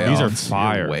you're the way stars. off. These are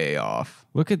fire. You're way off.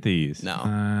 Look at these. No,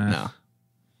 Uh,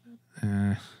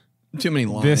 no. Too many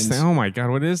lines. This thing. Oh my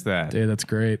god, what is that? Dude, that's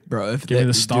great. Bro, if Give me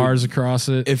the dude, stars across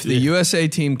it. If the USA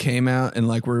team came out and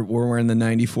we're wearing the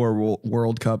 94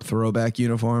 World Cup throwback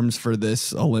uniforms for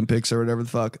this Olympics or whatever the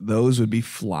fuck, those would be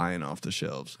flying off the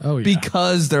shelves. Oh, yeah.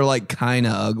 Because they're kind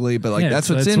of ugly, but Yeah, that's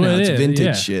what's in what now. it It's is. vintage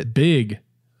Yeah, shit. Big.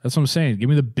 That's what I'm saying. Give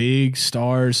me the big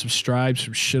stars, some stripes,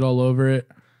 some shit all over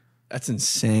it. That's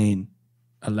insane.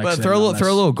 Alexa, But throw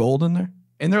a little gold in there.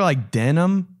 And they're like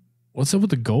denim. What's up with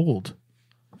the gold?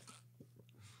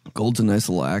 Gold's a nice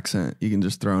little accent. You can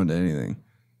just throw into anything.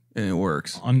 And it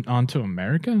works. Onto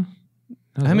America?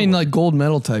 I mean, like gold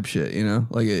medal type shit, you know?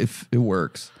 Like if it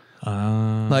works.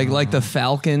 Like the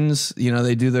Falcons, you know,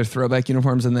 they do their throwback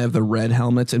uniforms and they have the red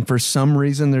helmets, and for some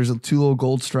reason there's 2 little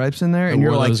gold stripes in there, and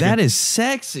you're wore like, those that against- is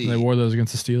sexy. They wore those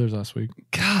against the Steelers last week.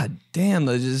 God damn,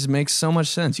 that just makes so much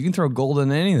sense. You can throw gold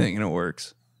in anything and it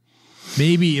works.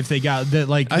 Maybe if they got that,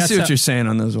 like I that's see what how- you're saying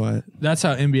on those, Wyatt. That's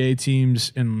how NBA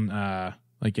teams and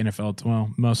like NFL,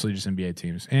 well, mostly just NBA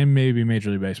teams and maybe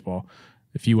Major League Baseball.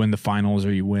 If you win the finals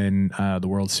or you win the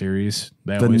World Series,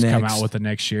 they always come next- out with the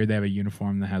next year. They have a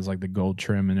uniform that has like the gold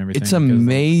trim and everything. It's because of the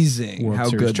amazing World how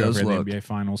Series good trophy those or the look. NBA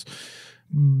finals.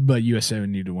 But USA would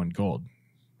need to win gold.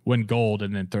 Win gold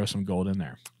and then throw some gold in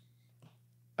there.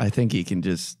 I think he can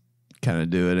just kind of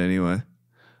do it anyway.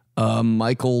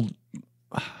 Michael,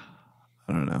 I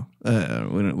don't know.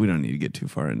 We don't need to get too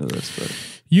far into this, but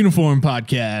Uniform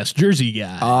podcast, Jersey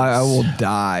guy. I will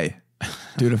die.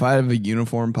 Dude, if I have a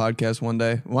uniform podcast one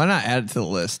day, why not add it to the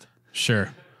list?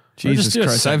 Sure. Jesus do a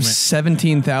Christ. I have segment.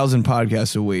 17,000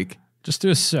 podcasts a week. Just do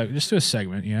a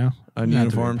segment, you know? On Not to be a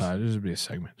uniforms? pod, just be a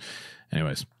segment.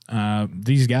 Anyways,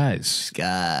 these guys,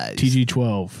 Guys.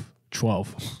 TG12,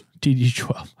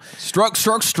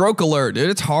 TG12. Stroke alert, dude.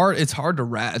 It's hard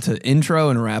to intro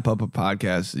and wrap up a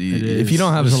podcast. It If you is.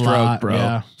 don't have There's a a stroke, lot, bro,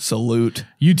 yeah. salute.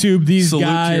 YouTube, these Salute to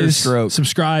your guys. stroke.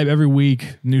 Subscribe every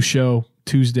week. New show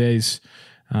Tuesdays.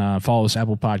 Follow us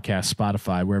Apple Podcasts,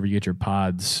 Spotify, wherever you get your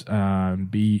pods. I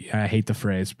hate the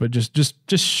phrase, but just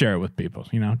share it with people.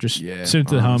 You know, just Yeah, send it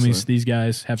to the honestly. homies. These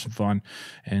guys have some fun,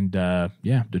 and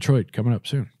Detroit coming up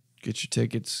soon. Get your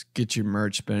tickets, get your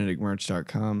merch,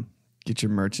 BenedictMerch.com. Get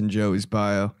your merch in Joey's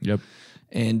bio. Yep.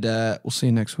 And we'll see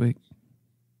you next week.